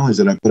the challenge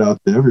that I put out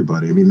to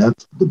everybody. I mean,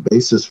 that's the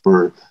basis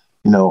for,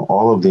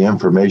 all of the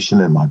information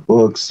in my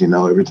books,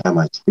 every time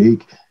I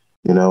speak,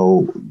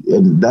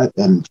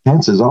 and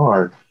chances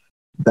are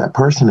that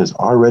person is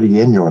already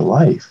in your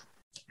life.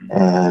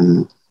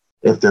 And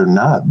if they're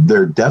not,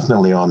 they're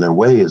definitely on their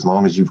way, as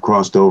long as you've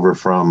crossed over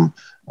from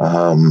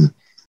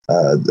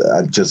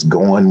just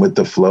going with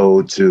the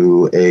flow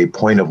to a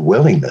point of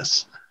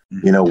willingness.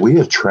 We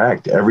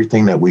attract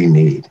everything that we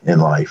need in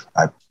life.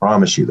 I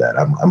promise you that.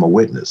 I'm a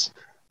witness.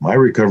 My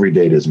recovery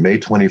date is May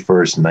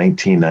 21st,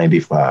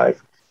 1995.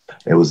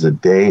 It was the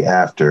day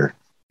after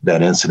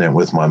that incident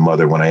with my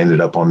mother when I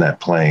ended up on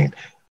that plane.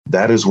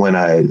 That is when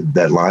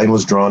that line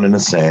was drawn in the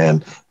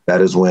sand.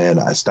 That is when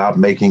I stopped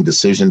making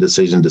decision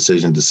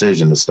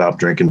to stop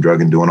drinking,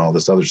 drugging, doing all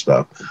this other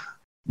stuff.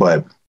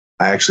 But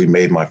I actually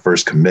made my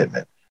first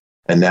commitment.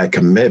 And that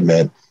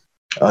commitment,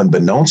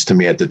 unbeknownst to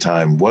me at the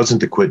time,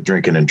 wasn't to quit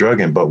drinking and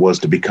drugging, but was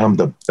to become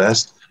the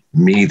best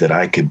me that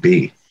I could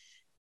be.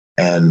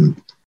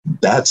 And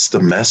that's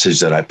the message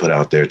that I put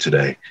out there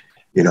today.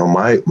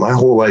 My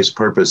whole life's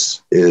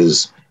purpose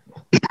is,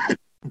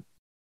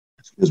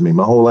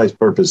 my whole life's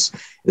purpose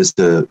is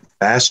to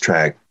fast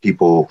track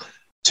people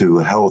to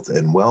health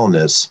and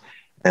wellness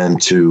and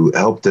to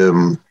help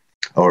them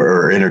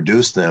or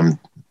introduce them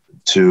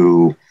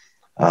to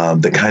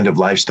the kind of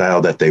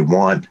lifestyle that they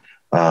want,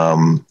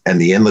 and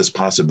the endless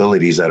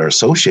possibilities that are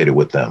associated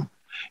with them,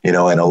 and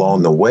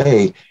along the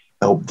way,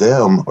 help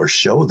them or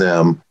show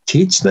them,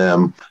 teach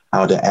them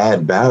how to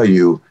add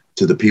value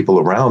to the people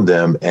around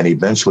them and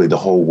eventually the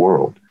whole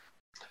world.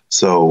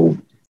 So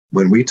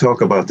when we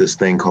talk about this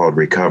thing called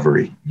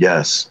recovery,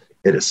 yes,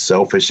 it is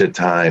selfish at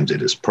times,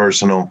 it is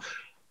personal,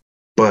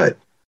 but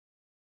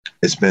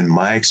it's been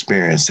my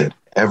experience that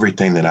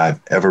everything that I've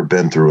ever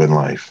been through in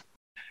life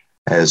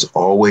has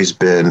always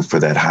been for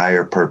that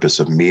higher purpose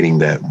of meeting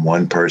that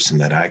one person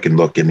that I can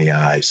look in the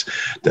eyes,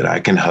 that I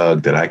can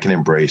hug, that I can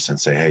embrace and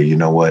say, hey, you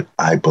know what?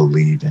 I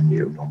believe in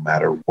you no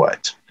matter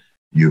what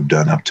you've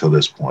done up till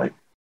this point.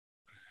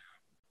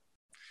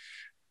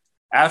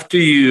 After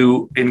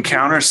you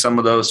encounter some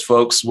of those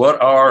folks,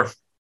 what are,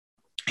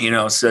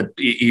 you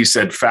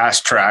said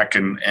fast track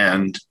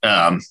and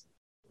I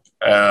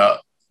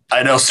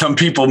know some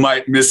people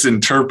might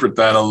misinterpret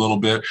that a little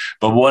bit,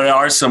 but what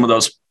are some of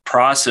those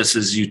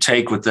processes you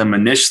take with them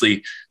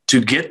initially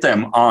to get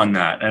them on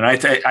that? And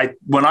I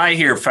when I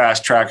hear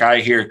fast track,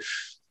 I hear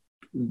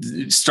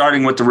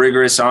starting with the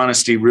rigorous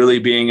honesty, really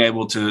being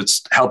able to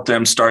help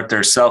them start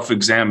their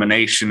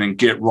self-examination and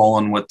get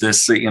rolling with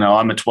this.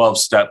 I'm a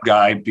 12-step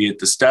guy, be it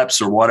the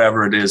steps or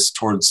whatever it is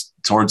towards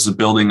the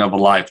building of a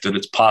life, that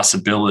it's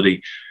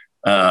possibility,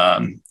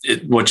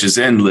 which is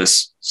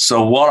endless.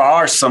 So what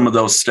are some of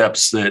those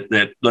steps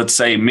that let's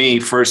say me,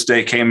 first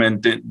day came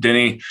in,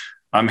 Denny,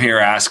 I'm here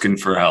asking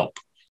for help?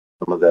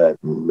 Some of that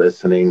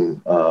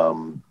listening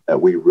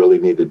that we really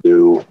need to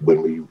do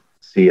when we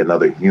see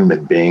another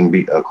human being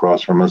be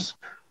across from us,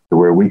 to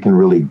where we can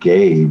really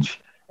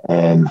gauge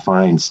and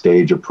find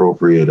stage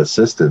appropriate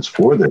assistance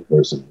for that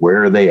person.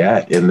 Where are they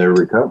at in their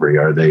recovery?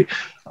 Are they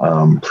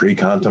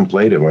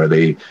pre-contemplative? Are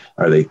they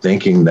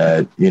thinking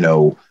that,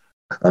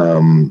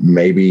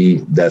 maybe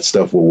that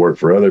stuff will work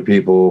for other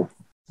people,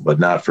 but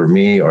not for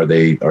me? Are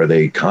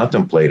they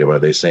contemplative? Are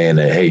they saying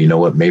that, hey, you know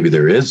what, maybe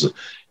there is,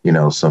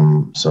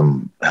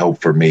 some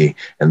help for me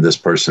and this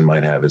person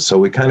might have it. So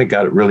we kind of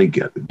got to really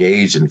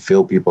gauge and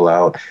feel people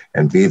out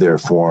and be there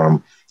for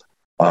them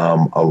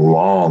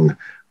along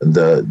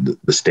the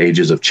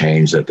stages of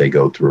change that they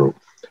go through.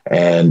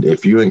 And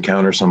if you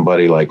encounter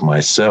somebody like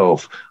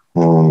myself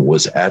who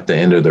was at the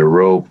end of their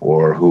rope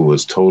or who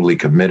was totally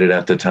committed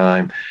at the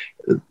time,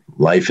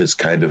 life is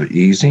kind of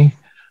easy.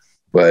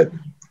 But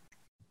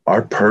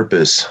our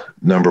purpose,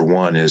 number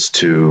one, is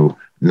to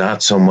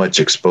not so much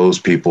expose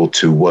people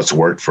to what's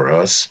worked for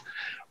us,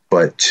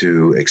 but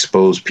to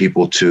expose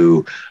people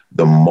to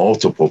the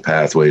multiple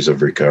pathways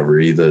of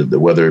recovery,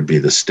 whether it be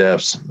the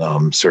steps,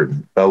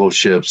 certain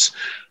fellowships,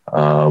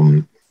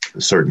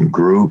 certain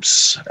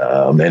groups,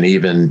 and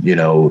even,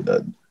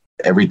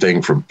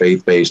 everything from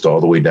faith-based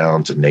all the way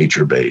down to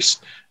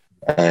nature-based,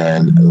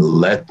 and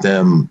let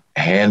them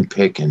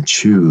handpick and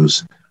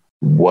choose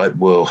what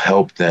will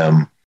help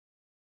them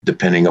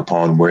depending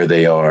upon where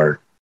they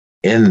are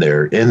in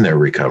their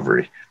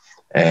recovery.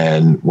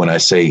 And when I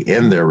say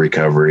in their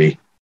recovery,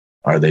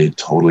 are they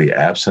totally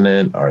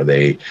abstinent? Are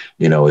they,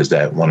 is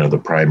that one of the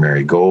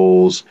primary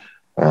goals?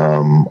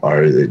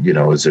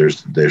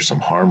 Is there's some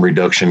harm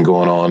reduction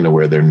going on to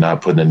where they're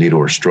not putting a needle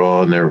or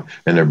straw in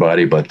their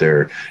body, but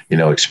they're,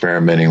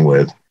 experimenting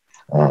with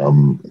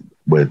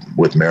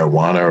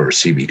marijuana or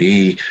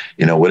CBD,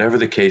 whatever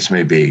the case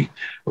may be.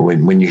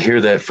 When you hear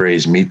that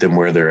phrase, meet them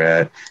where they're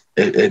at,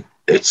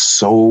 it's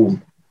so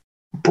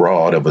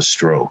broad of a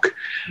stroke,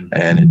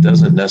 and it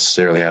doesn't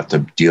necessarily have to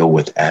deal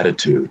with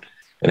attitude.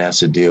 It has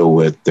to deal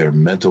with their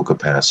mental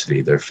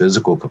capacity, their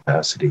physical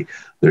capacity,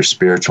 their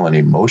spiritual and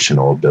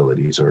emotional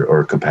abilities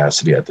or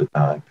capacity at the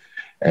time.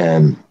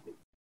 And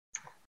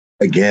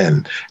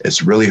again,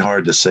 it's really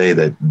hard to say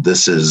that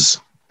this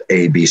is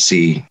A, B,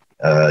 C,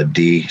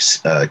 D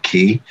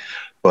key,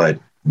 but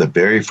the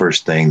very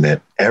first thing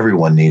that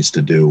everyone needs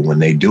to do when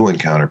they do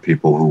encounter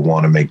people who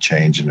want to make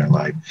change in their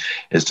life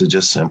is to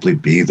just simply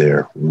be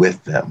there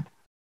with them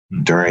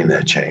during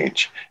that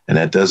change. And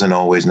that doesn't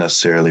always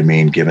necessarily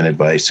mean giving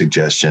advice,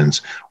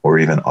 suggestions, or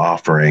even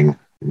offering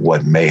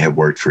what may have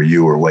worked for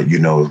you or what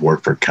has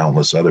worked for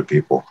countless other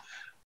people.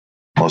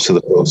 Most of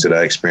the folks that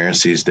I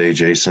experience these days,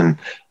 Jason,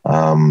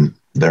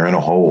 they're in a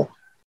hole,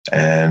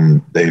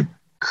 and they've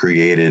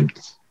created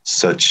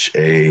such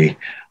a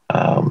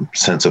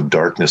sense of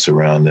darkness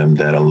around them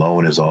that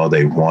alone is all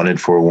they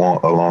wanted for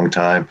a long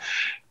time.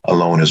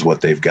 Alone is what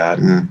they've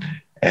gotten,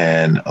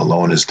 and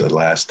alone is the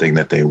last thing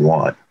that they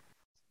want.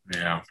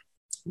 Yeah.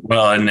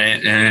 Well, and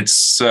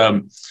it's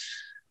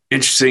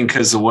interesting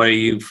because the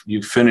way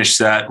you finished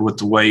that with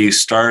the way you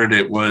started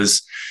it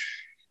was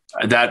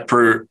that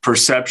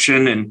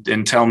perception,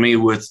 and tell me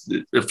with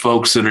the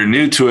folks that are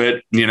new to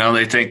it,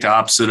 they think the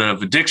opposite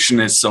of addiction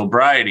is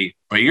sobriety,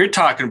 but you're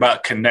talking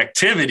about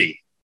connectivity.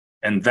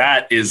 And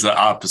that is the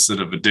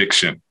opposite of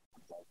addiction.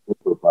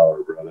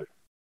 Superpower, brother.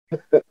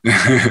 That's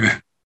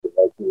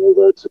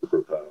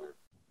superpower.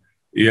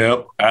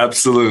 Yep,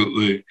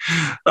 absolutely.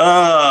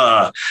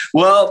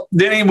 Well,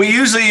 Denny, we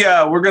usually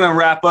we're going to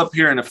wrap up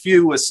here in a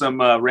few with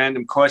some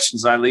random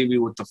questions. I leave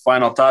you with the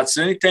final thoughts.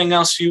 Anything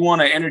else you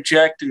want to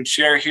interject and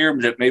share here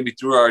that maybe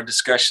through our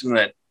discussion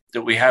that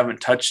we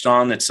haven't touched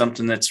on, that's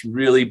something that's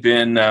really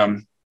been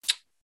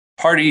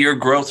part of your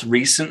growth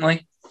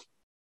recently?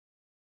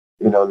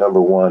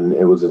 Number one,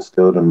 it was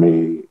instilled in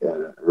me at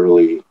an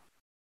early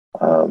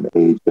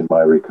age in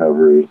my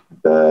recovery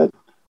that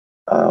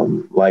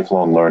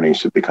lifelong learning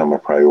should become a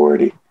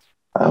priority.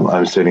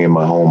 I'm sitting in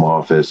my home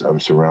office. I'm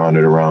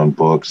surrounded around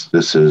books.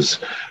 This is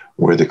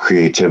where the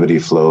creativity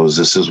flows.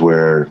 This is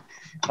where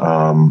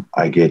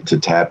I get to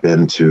tap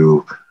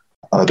into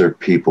other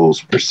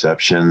people's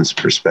perceptions,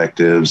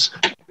 perspectives,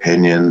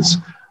 opinions,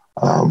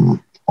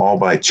 all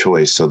by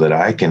choice so that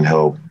I can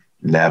help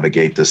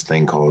navigate this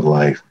thing called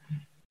life.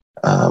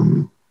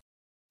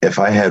 If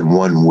I had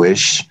one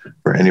wish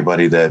for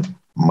anybody that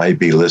might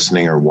be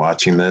listening or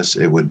watching this,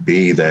 it would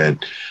be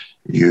that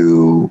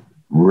you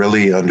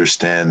really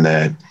understand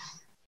that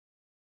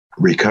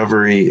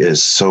recovery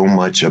is so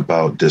much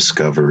about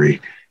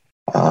discovery.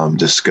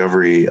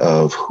 Discovery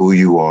of who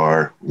you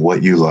are,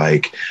 what you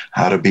like,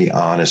 how to be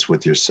honest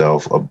with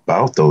yourself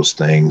about those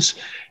things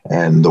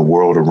and the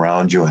world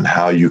around you and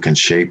how you can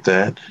shape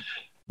that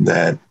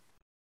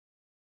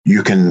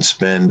you can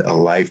spend a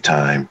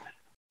lifetime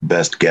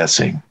best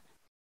guessing.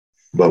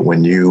 But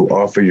when you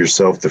offer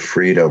yourself the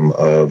freedom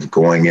of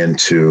going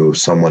into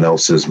someone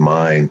else's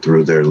mind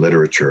through their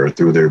literature,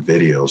 through their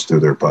videos,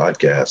 through their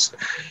podcast,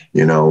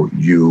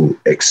 you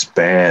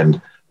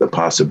expand the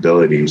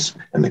possibilities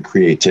and the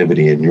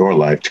creativity in your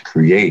life to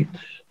create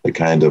the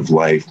kind of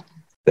life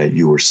that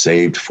you were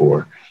saved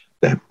for,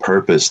 that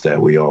purpose that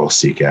we all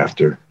seek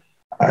after.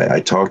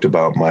 I talked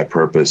about my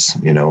purpose,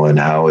 and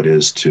how it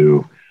is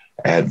to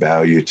add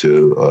value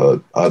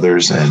to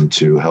others and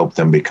to help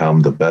them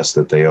become the best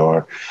that they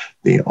are.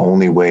 The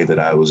only way that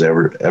I was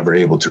ever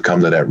able to come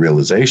to that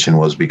realization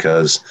was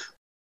because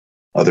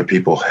other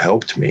people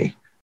helped me,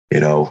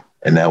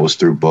 and that was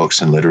through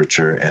books and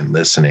literature and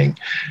listening,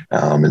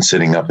 and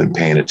sitting up and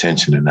paying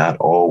attention and not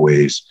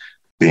always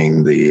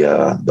being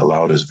the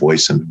loudest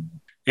voice.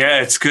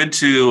 Yeah, it's good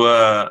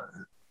to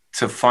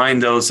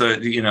find those,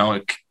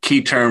 a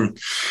key term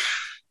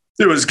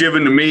that was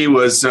given to me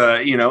was,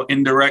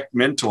 indirect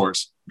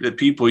mentors. The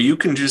people you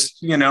can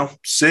just,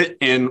 sit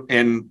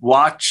and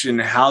watch and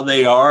how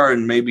they are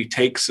and maybe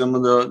take some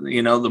of the,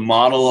 the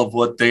model of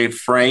what they've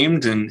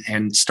framed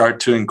and start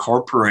to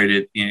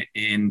incorporate it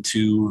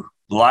into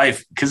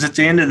life. Because at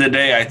the end of the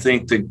day, I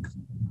think that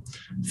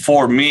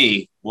for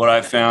me, what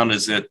I found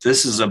is that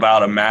this is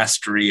about a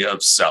mastery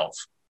of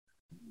self.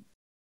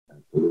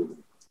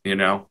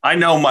 I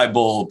know my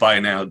bull by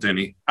now,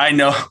 Denny. I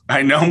know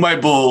my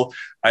bull.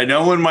 I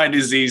know when my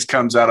disease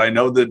comes out. I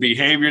know the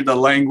behavior, the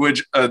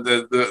language,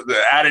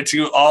 the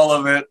attitude, all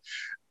of it.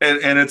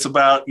 And it's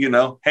about,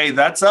 hey,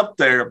 that's up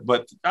there,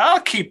 but I'll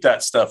keep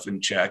that stuff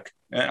in check.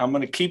 I'm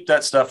going to keep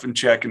that stuff in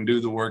check and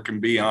do the work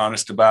and be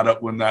honest about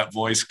it when that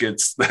voice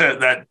gets,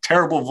 that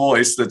terrible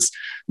voice that's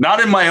not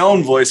in my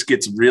own voice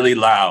gets really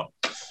loud.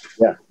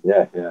 Yeah.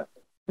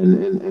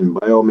 And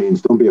by all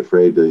means, don't be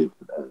afraid to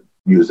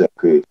use that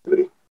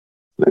creativity.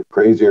 The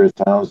crazier it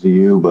sounds to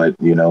you, but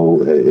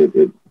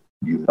it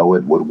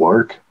would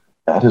work.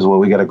 That is what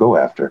we got to go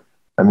after.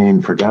 I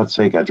mean, for God's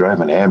sake, I drive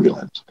an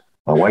ambulance.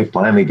 My wife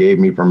finally gave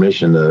me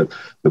permission to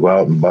go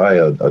out and buy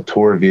a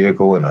tour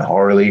vehicle and a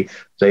Harley,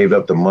 saved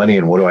up the money,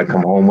 and what do I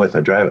come home with?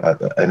 I drive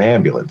an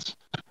ambulance.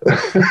 I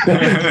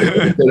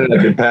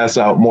can pass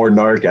out more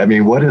narc. I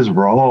mean, what is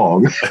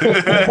wrong?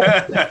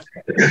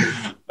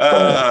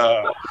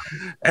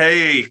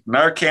 Hey,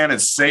 Narcan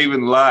is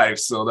saving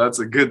lives, so that's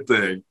a good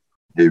thing.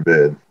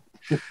 Amen.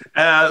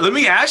 Let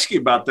me ask you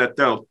about that,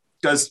 though,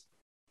 because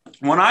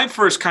when I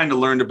first kind of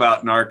learned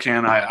about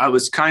Narcan, I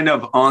was kind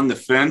of on the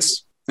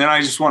fence. Then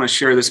I just want to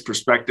share this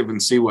perspective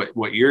and see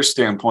what your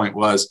standpoint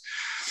was,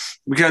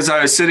 because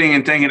I was sitting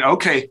and thinking,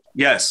 okay,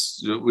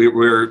 yes,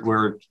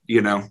 we're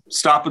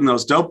stopping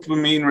those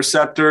dopamine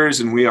receptors,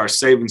 and we are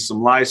saving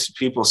some lives of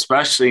people,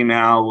 especially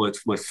now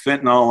with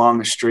fentanyl on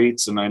the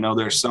streets. And I know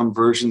there's some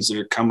versions that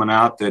are coming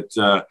out that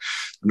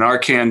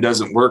Narcan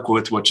doesn't work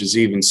with, which is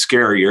even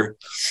scarier.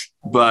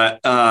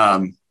 But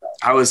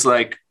I was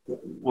like,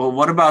 well,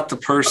 what about the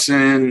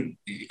person?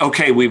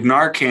 Okay, we've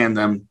Narcan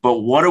them, but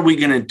what are we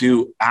going to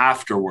do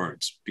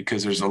afterwards?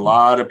 Because there's a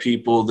lot of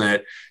people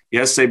that,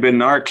 yes, they've been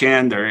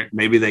Narcan.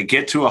 Maybe they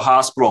get to a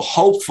hospital.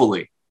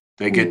 Hopefully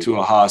they get to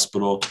a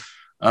hospital.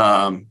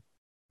 But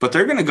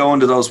they're going to go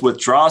into those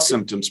withdrawal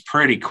symptoms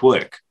pretty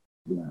quick.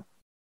 Yeah.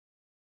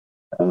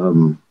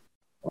 Well,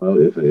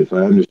 if I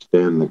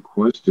understand the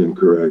question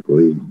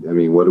correctly, I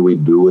mean, what do we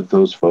do with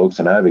those folks?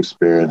 And I've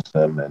experienced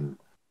them, and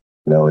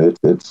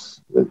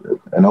it's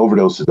an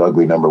overdose is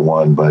ugly, number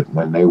one. But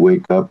when they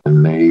wake up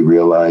and they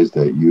realize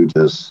that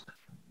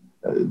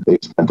they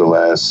spent the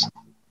last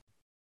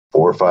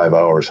 4 or 5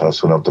 hours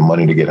hustling up the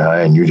money to get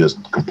high, and you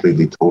just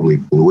completely, totally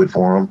blew it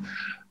for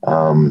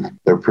them,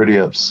 they're pretty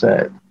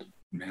upset.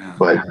 Yeah.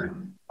 But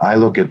I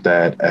look at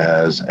that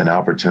as an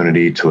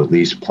opportunity to at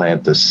least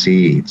plant the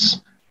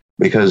seeds.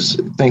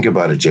 Because think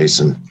about it,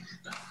 Jason,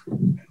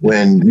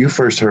 when you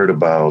first heard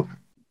about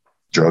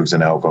drugs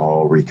and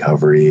alcohol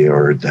recovery,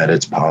 or that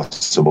it's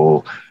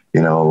possible,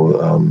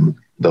 the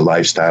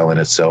lifestyle in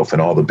itself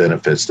and all the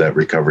benefits that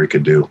recovery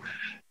could do,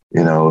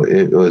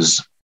 it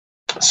was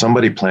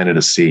somebody planted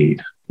a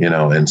seed,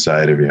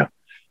 inside of you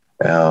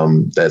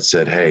that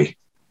said, hey,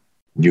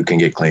 you can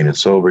get clean and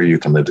sober. You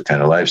can live the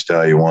kind of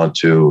lifestyle you want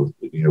to.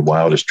 Your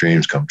wildest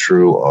dreams come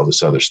true, all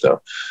this other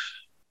stuff.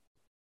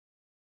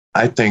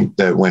 I think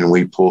that when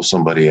we pull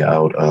somebody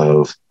out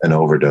of an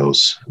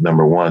overdose,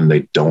 number one,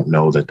 they don't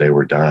know that they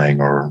were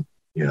dying or,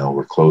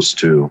 were close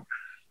to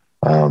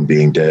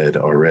being dead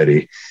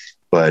already.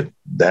 But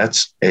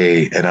that's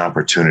an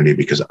opportunity,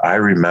 because I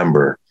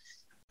remember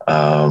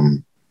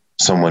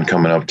someone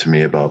coming up to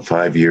me about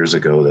 5 years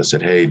ago that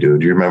said, hey, dude,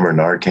 do you remember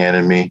Narcan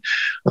and me?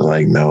 I was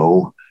like,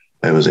 no.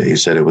 He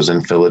said it was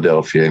in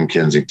Philadelphia, in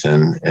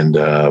Kensington.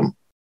 And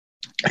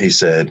he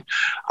said,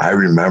 I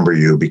remember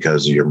you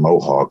because of your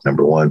mohawk,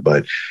 number one,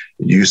 but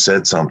you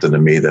said something to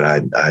me that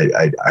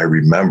I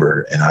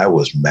remember, and I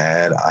was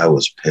mad. I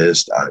was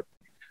pissed.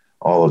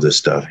 All of this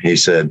stuff. He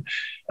said,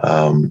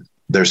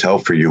 there's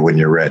help for you when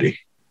you're ready.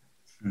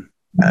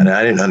 And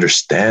I didn't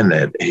understand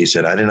that. He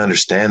said, I didn't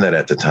understand that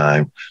at the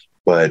time,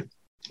 but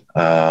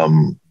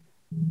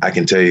I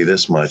can tell you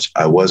this much.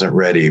 I wasn't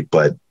ready,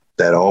 but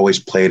that always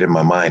played in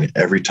my mind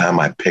every time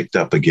I picked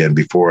up again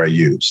before I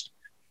used.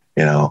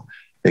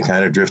 It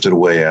kind of drifted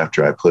away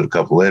after I put a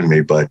couple in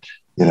me, but,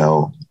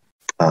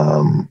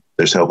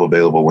 there's help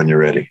available when you're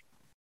ready.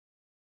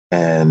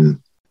 And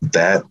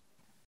that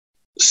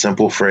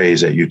simple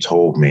phrase that you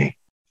told me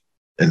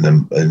in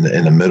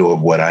the middle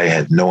of what I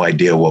had no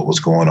idea what was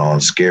going on,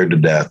 scared to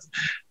death,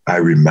 I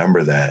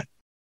remember that.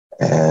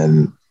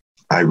 And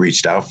I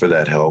reached out for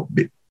that help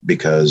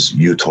because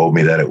you told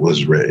me that it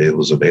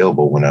was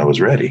available when I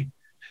was ready.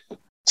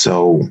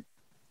 So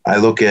I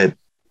look at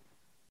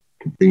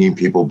bringing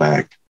people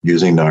back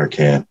using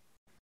Narcan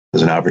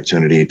as an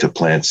opportunity to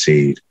plant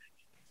seed.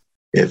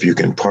 If you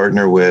can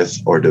partner with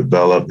or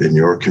develop in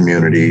your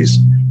communities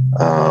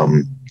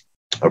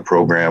a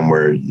program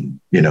where,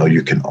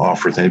 you can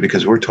offer things,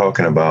 because we're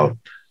talking about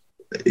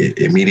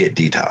immediate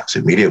detox,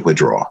 immediate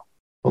withdrawal.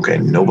 Okay.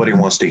 Nobody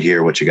wants to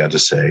hear what you got to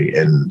say.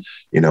 And,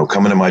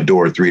 coming to my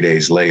door 3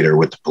 days later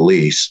with the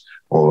police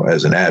or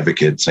as an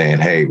advocate saying,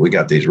 hey, we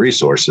got these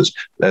resources,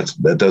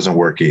 that doesn't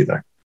work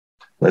either.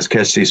 Let's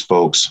catch these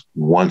folks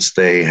once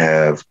they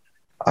have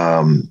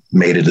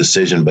made a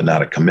decision, but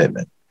not a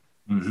commitment.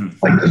 Mm-hmm.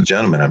 Like this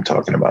gentleman I'm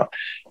talking about,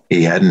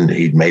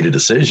 he'd made a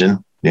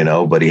decision,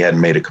 but he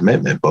hadn't made a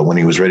commitment. But when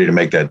he was ready to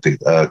make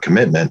that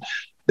commitment,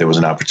 there was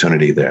an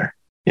opportunity there.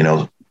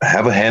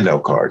 Have a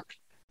handout card,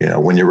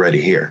 when you're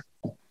ready here.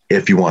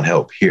 If you want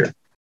help here,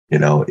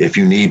 if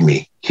you need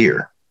me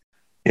here,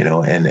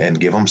 and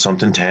give them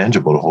something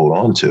tangible to hold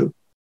on to.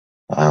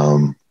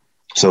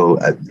 So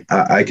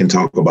I can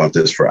talk about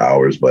this for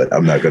hours, but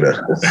I'm not going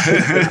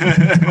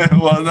to.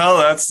 Well, no,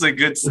 that's the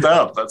good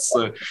stuff. That's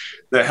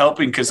the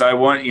helping, because I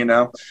want,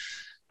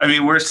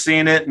 we're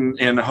seeing it,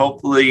 and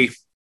hopefully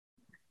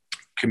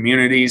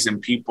communities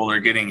and people are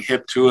getting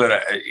hip to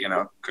it,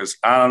 because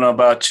I don't know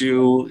about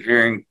you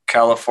here in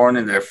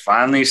California, they're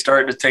finally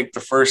starting to take the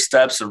first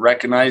steps of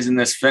recognizing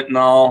this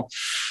fentanyl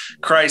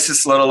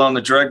crisis, let alone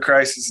the drug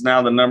crisis,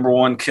 now the number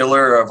one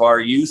killer of our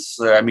youth.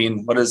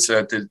 What is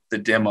the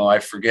demo? I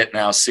forget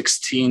now,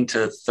 16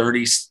 to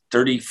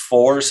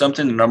 34 or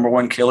something. The number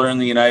one killer in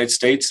the United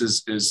States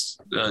is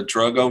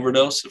drug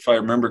overdose, if I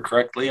remember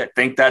correctly. I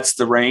think that's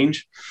the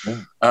range.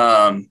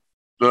 Yeah.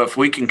 But if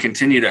we can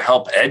continue to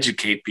help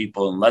educate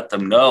people and let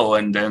them know,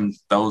 and then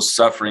those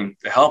suffering,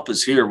 the help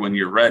is here when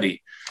you're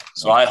ready.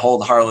 So I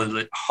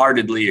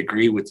wholeheartedly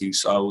agree with you.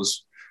 So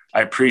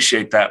I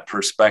appreciate that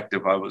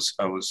perspective. I was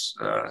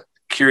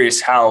curious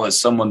how, as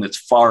someone that's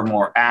far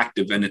more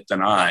active in it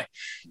than I,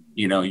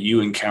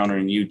 you encounter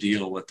and you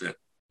deal with it.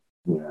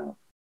 Yeah.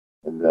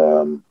 And,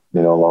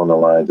 along the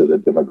lines of the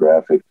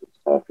demographics and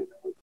stuff,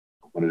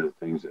 one of the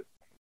things that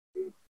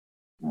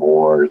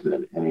more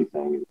than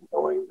anything is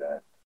knowing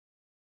that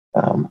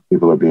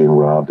people are being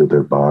robbed of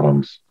their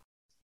bottoms.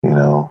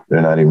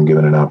 They're not even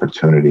given an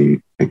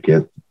opportunity to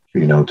get,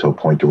 to a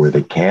point to where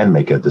they can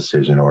make a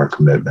decision or a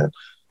commitment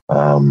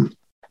to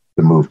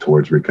move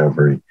towards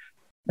recovery.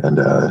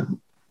 And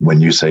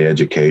when you say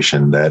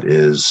education, that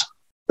is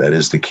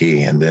the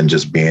key. And then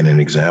just being an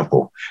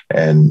example.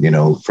 And,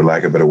 for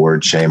lack of a better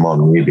word, shame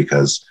on me,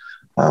 because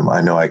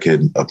I know I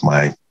could up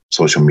my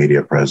social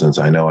media presence.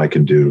 I know I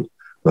can do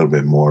a little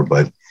bit more,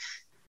 but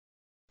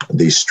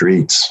these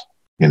streets,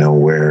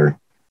 where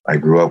I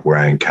grew up, where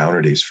I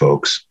encounter these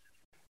folks,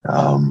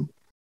 I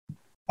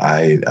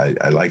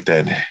like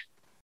that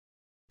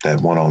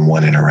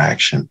one-on-one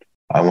interaction.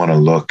 I want to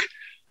look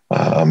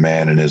a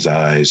man in his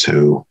eyes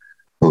who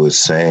is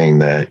saying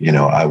that,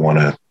 I want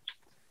to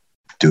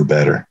do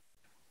better.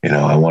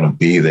 I want to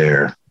be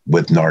there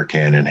with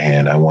Narcan in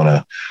hand. I want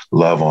to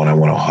love on, I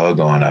want to hug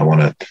on, I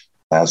want to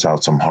pass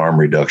out some harm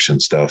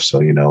reduction stuff.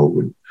 So,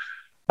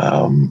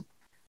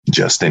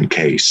 just in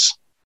case,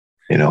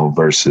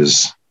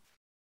 versus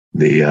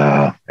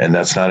and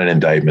that's not an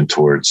indictment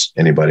towards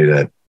anybody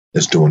that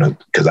is doing it,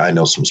 because I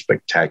know some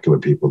spectacular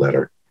people that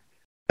are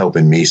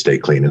helping me stay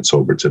clean and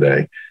sober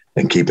today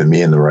and keeping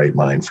me in the right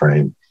mind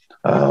frame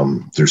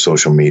through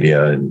social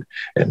media and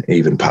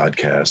even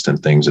podcasts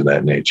and things of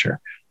that nature.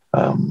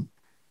 I'm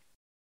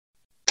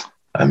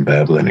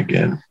babbling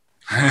again.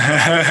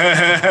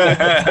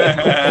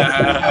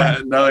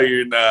 No,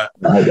 you're not.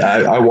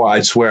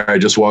 I swear I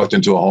just walked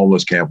into a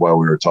homeless camp while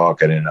we were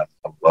talking, and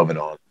I'm loving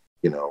on,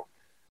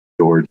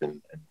 George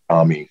and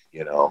Tommy,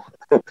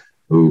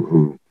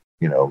 who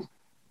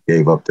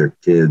gave up their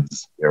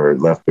kids or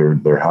left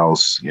their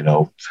house,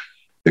 to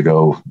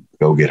go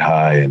get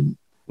high.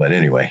 But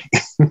anyway.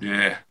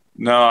 Yeah.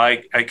 No,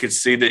 I could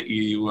see that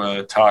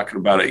you talking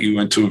about it. You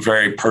went to a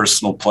very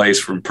personal place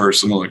from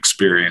personal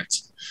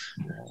experience.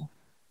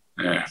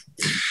 Yeah.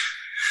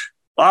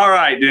 All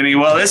right, Denny.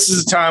 Well, this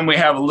is the time we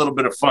have a little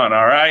bit of fun.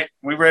 All right.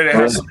 We ready to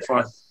have some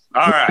fun?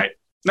 All right.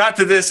 Not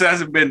that this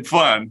hasn't been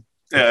fun,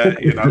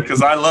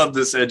 because I love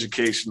this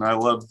education. I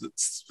love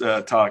this,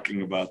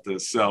 talking about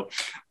this. So,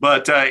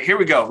 but here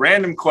we go.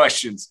 Random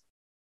questions.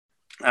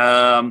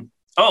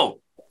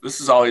 This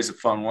is always a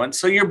fun one.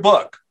 So your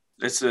book,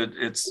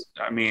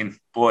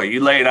 boy,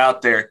 you lay it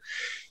out there.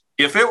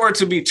 If it were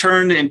to be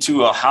turned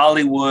into a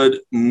Hollywood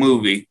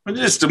movie, or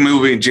just a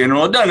movie in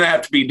general, it doesn't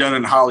have to be done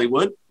in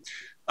Hollywood.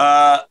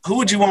 Who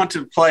would you want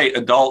to play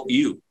adult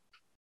you?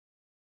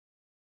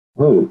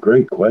 Oh,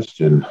 great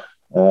question.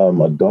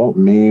 Adult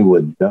me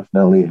would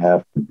definitely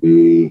have to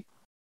be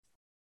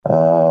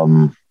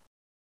Denzel.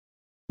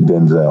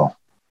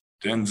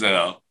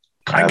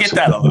 I get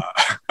that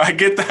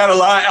a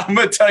lot. I'm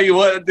going to tell you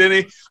what,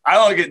 Denny,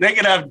 they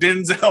could have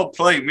Denzel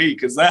play me,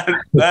 because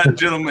that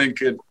gentleman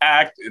can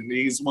act, and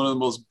he's one of the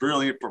most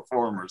brilliant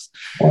performers.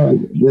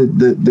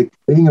 The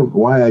thing of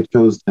why I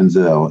chose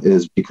Denzel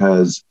is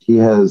because he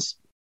has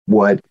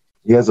a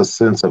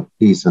sense of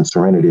peace and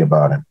serenity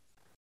about him.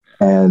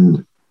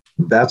 And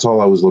that's all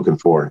I was looking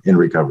for in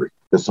recovery.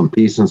 Just some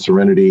peace and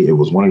serenity. It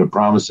was one of the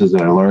promises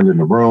that I learned in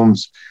the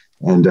rooms,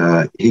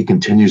 and he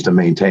continues to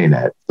maintain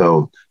that.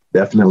 So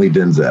definitely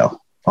Denzel,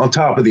 on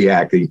top of the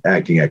acting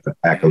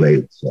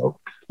accolades. So,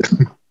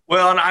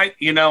 well, and I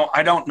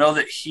don't know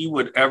that he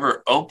would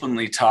ever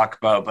openly talk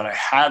about it, but I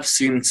have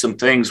seen some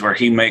things where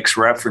he makes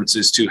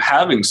references to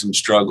having some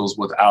struggles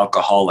with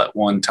alcohol at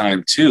one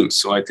time too.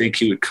 So I think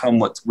he would come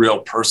with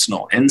real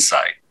personal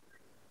insight.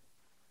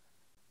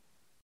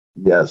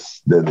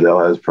 Yes,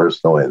 Denzel has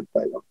personal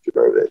insight. I'm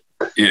sure of it.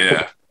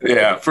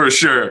 Yeah, for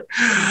sure.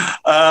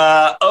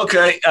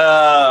 Okay.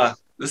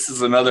 This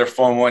is another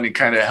fun one. It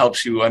kind of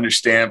helps you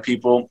understand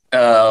people.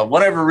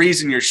 Whatever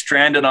reason you're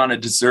stranded on a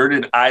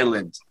deserted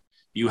island,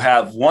 you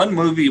have one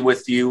movie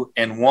with you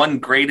and one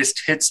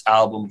greatest hits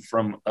album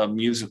from a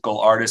musical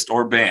artist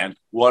or band.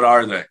 What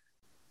are they?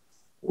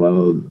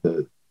 Well,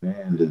 the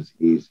band is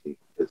easy.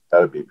 It's got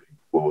to be Pink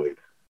Floyd.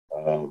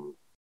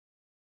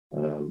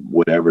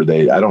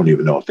 I don't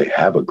even know if they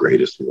have a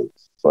greatest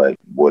hits, but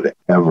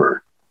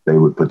whatever they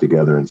would put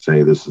together and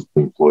say, this is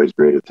Pink Floyd's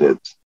greatest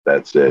hits,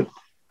 that's it.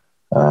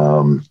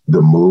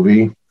 The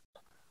movie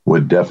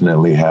would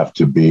definitely have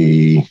to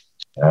be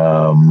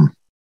The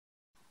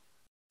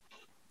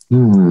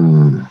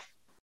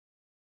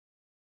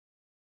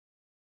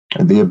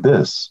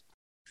Abyss.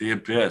 The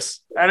Abyss.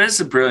 That is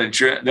a brilliant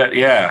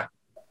yeah.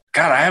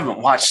 God, I haven't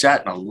watched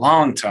that in a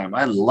long time.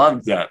 I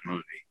loved that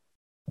movie.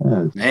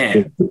 Yeah,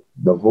 man.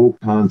 The whole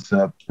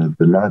concept of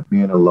the not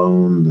being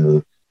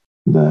alone,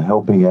 the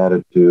helping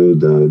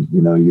attitude,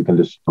 you can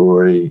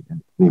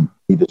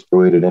be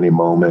destroyed at any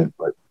moment,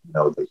 but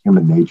the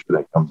human nature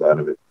that comes out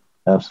of it.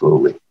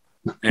 Absolutely.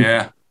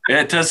 Yeah.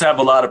 It does have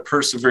a lot of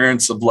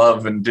perseverance of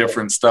love and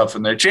different stuff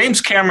in there. James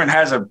Cameron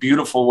has a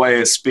beautiful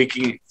way of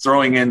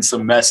throwing in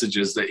some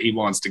messages that he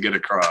wants to get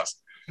across.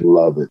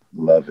 Love it.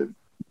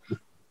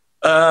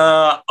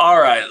 All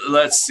right,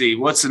 let's see.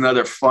 What's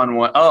another fun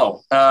one?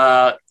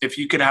 If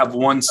you could have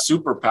one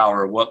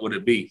superpower, what would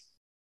it be?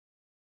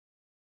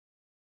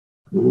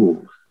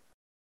 Ooh.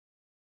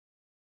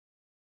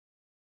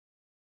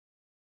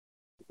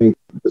 I think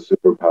the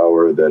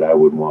superpower that I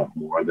would want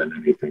more than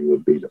anything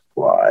would be to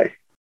fly.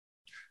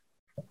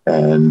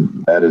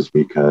 And that is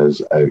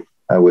because I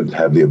would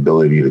have the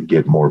ability to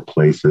get more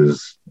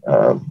places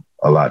a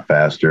lot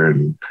faster,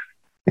 and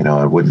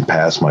I wouldn't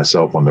pass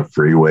myself on the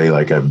freeway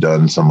like I've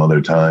done some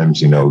other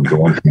times,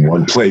 going from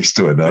one place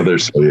to another.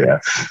 So yeah,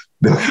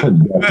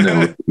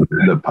 definitely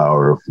the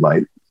power of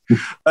flight.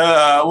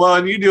 Well,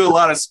 and you do a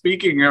lot of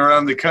speaking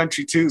around the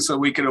country too, so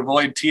we can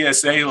avoid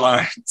TSA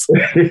lines.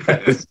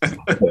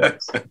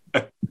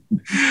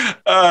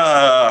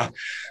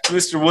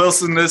 Mr.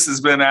 Wilson, this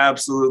has been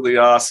absolutely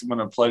awesome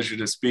and a pleasure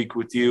to speak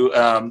with you.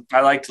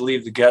 I like to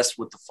leave the guests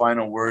with the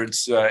final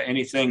words.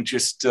 Anything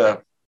just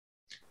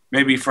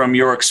maybe from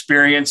your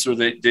experience or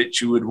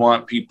that you would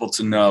want people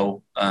to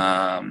know,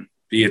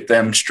 be it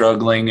them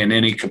struggling in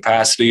any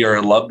capacity or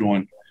a loved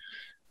one?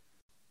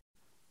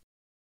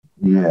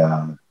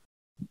 Yeah.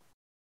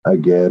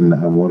 again,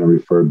 I want to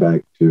refer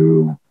back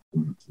to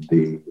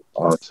the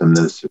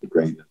awesomeness and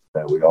greatness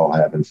that we all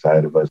have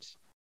inside of us,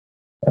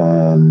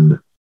 and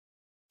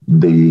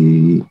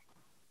the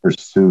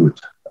pursuit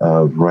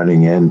of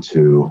running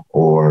into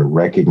or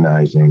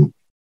recognizing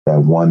that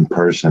one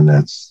person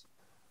that's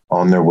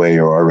on their way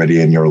or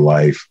already in your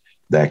life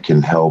that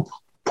can help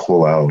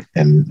pull out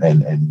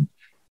and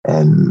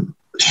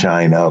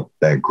shine up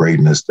that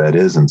greatness that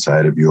is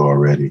inside of you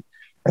already.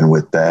 And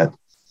with that,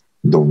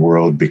 the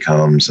world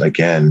becomes,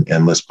 again,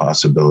 endless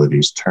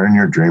possibilities. Turn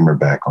your dreamer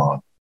back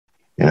on.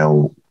 You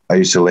know, I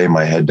used to lay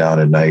my head down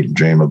at night and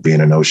dream of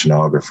being an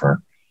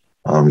oceanographer.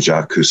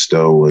 Jacques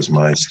Cousteau was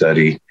my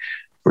study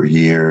for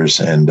years.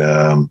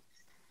 And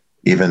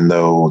even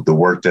though the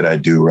work that I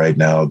do right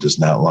now does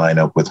not line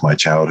up with my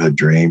childhood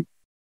dream,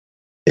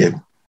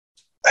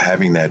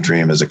 having that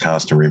dream is a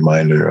constant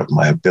reminder of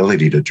my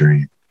ability to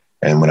dream.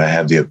 And when I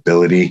have the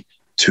ability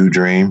to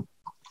dream,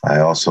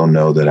 I also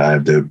know that I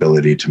have the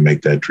ability to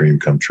make that dream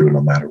come true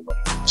no matter what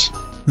it is.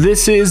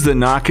 This is the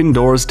Knocking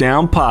Doors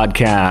Down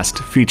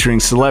podcast, featuring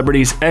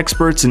celebrities,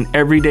 experts, and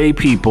everyday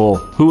people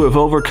who have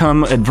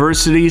overcome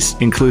adversities,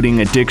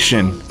 including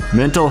addiction,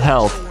 mental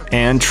health,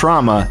 and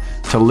trauma,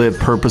 to live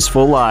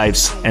purposeful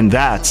lives. And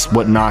that's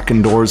what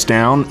Knocking Doors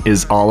Down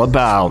is all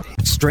about.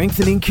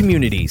 Strengthening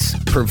communities,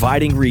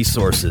 providing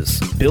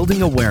resources,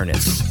 building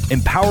awareness,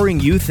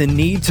 empowering youth in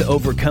need to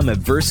overcome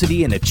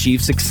adversity and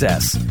achieve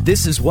success.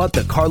 This is what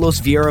the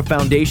Carlos Vieira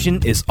Foundation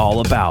is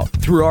all about.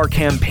 Through our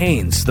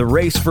campaigns, the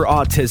Race for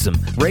Autism,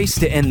 Race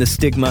to End the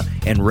Stigma,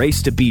 and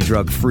Race to Be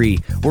Drug-Free,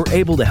 we're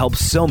able to help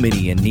so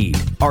many in need.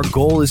 Our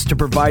goal is to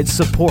provide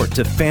support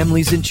to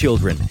families and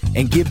children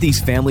and give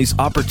these families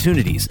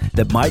opportunities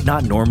that might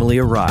not normally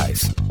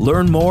arise.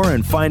 Learn more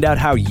and find out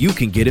how you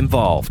can get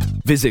involved.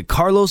 Visit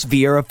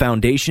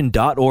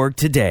carlosvierafoundation.org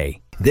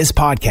today. This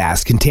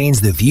podcast contains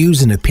the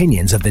views and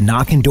opinions of the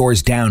Knocking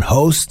Doors Down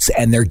hosts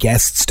and their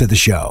guests to the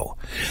show.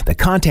 The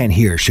content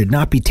here should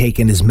not be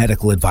taken as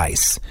medical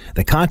advice.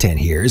 The content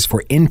here is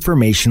for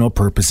informational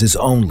purposes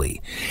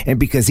only. And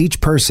because each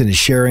person is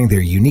sharing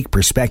their unique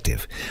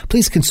perspective,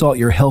 please consult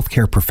your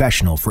healthcare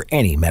professional for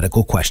any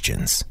medical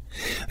questions.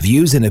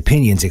 Views and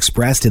opinions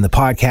expressed in the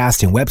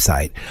podcast and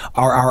website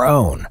are our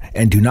own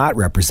and do not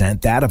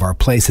represent that of our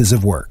places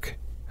of work.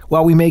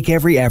 While we make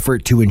every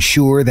effort to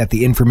ensure that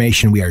the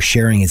information we are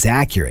sharing is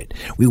accurate,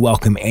 we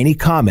welcome any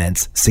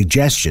comments,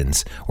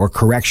 suggestions, or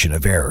correction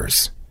of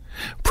errors.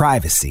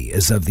 Privacy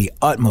is of the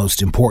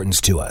utmost importance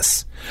to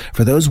us.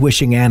 For those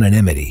wishing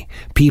anonymity,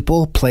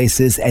 people,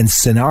 places, and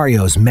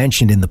scenarios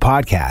mentioned in the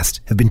podcast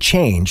have been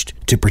changed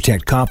to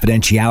protect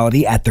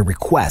confidentiality at the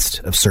request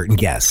of certain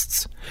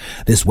guests.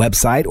 This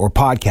website or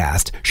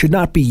podcast should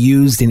not be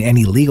used in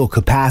any legal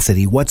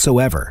capacity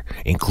whatsoever,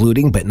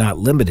 including but not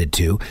limited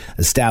to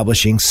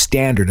establishing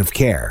standard of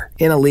care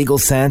in a legal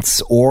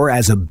sense or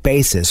as a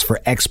basis for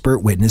expert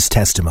witness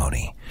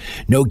testimony.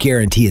 No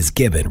guarantee is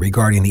given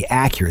regarding the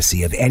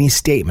accuracy of any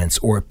statements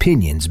or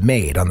opinions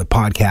made on the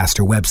podcast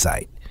or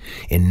website.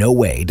 In no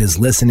way does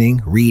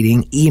listening,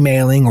 reading,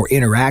 emailing, or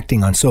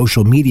interacting on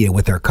social media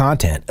with our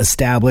content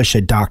establish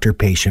a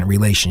doctor-patient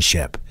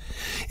relationship.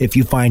 If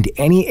you find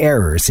any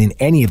errors in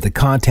any of the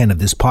content of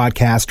this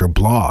podcast or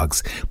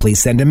blogs, please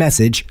send a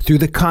message through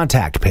the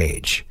contact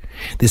page.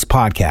 This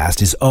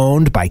podcast is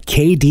owned by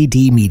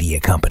KDD Media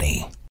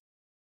Company.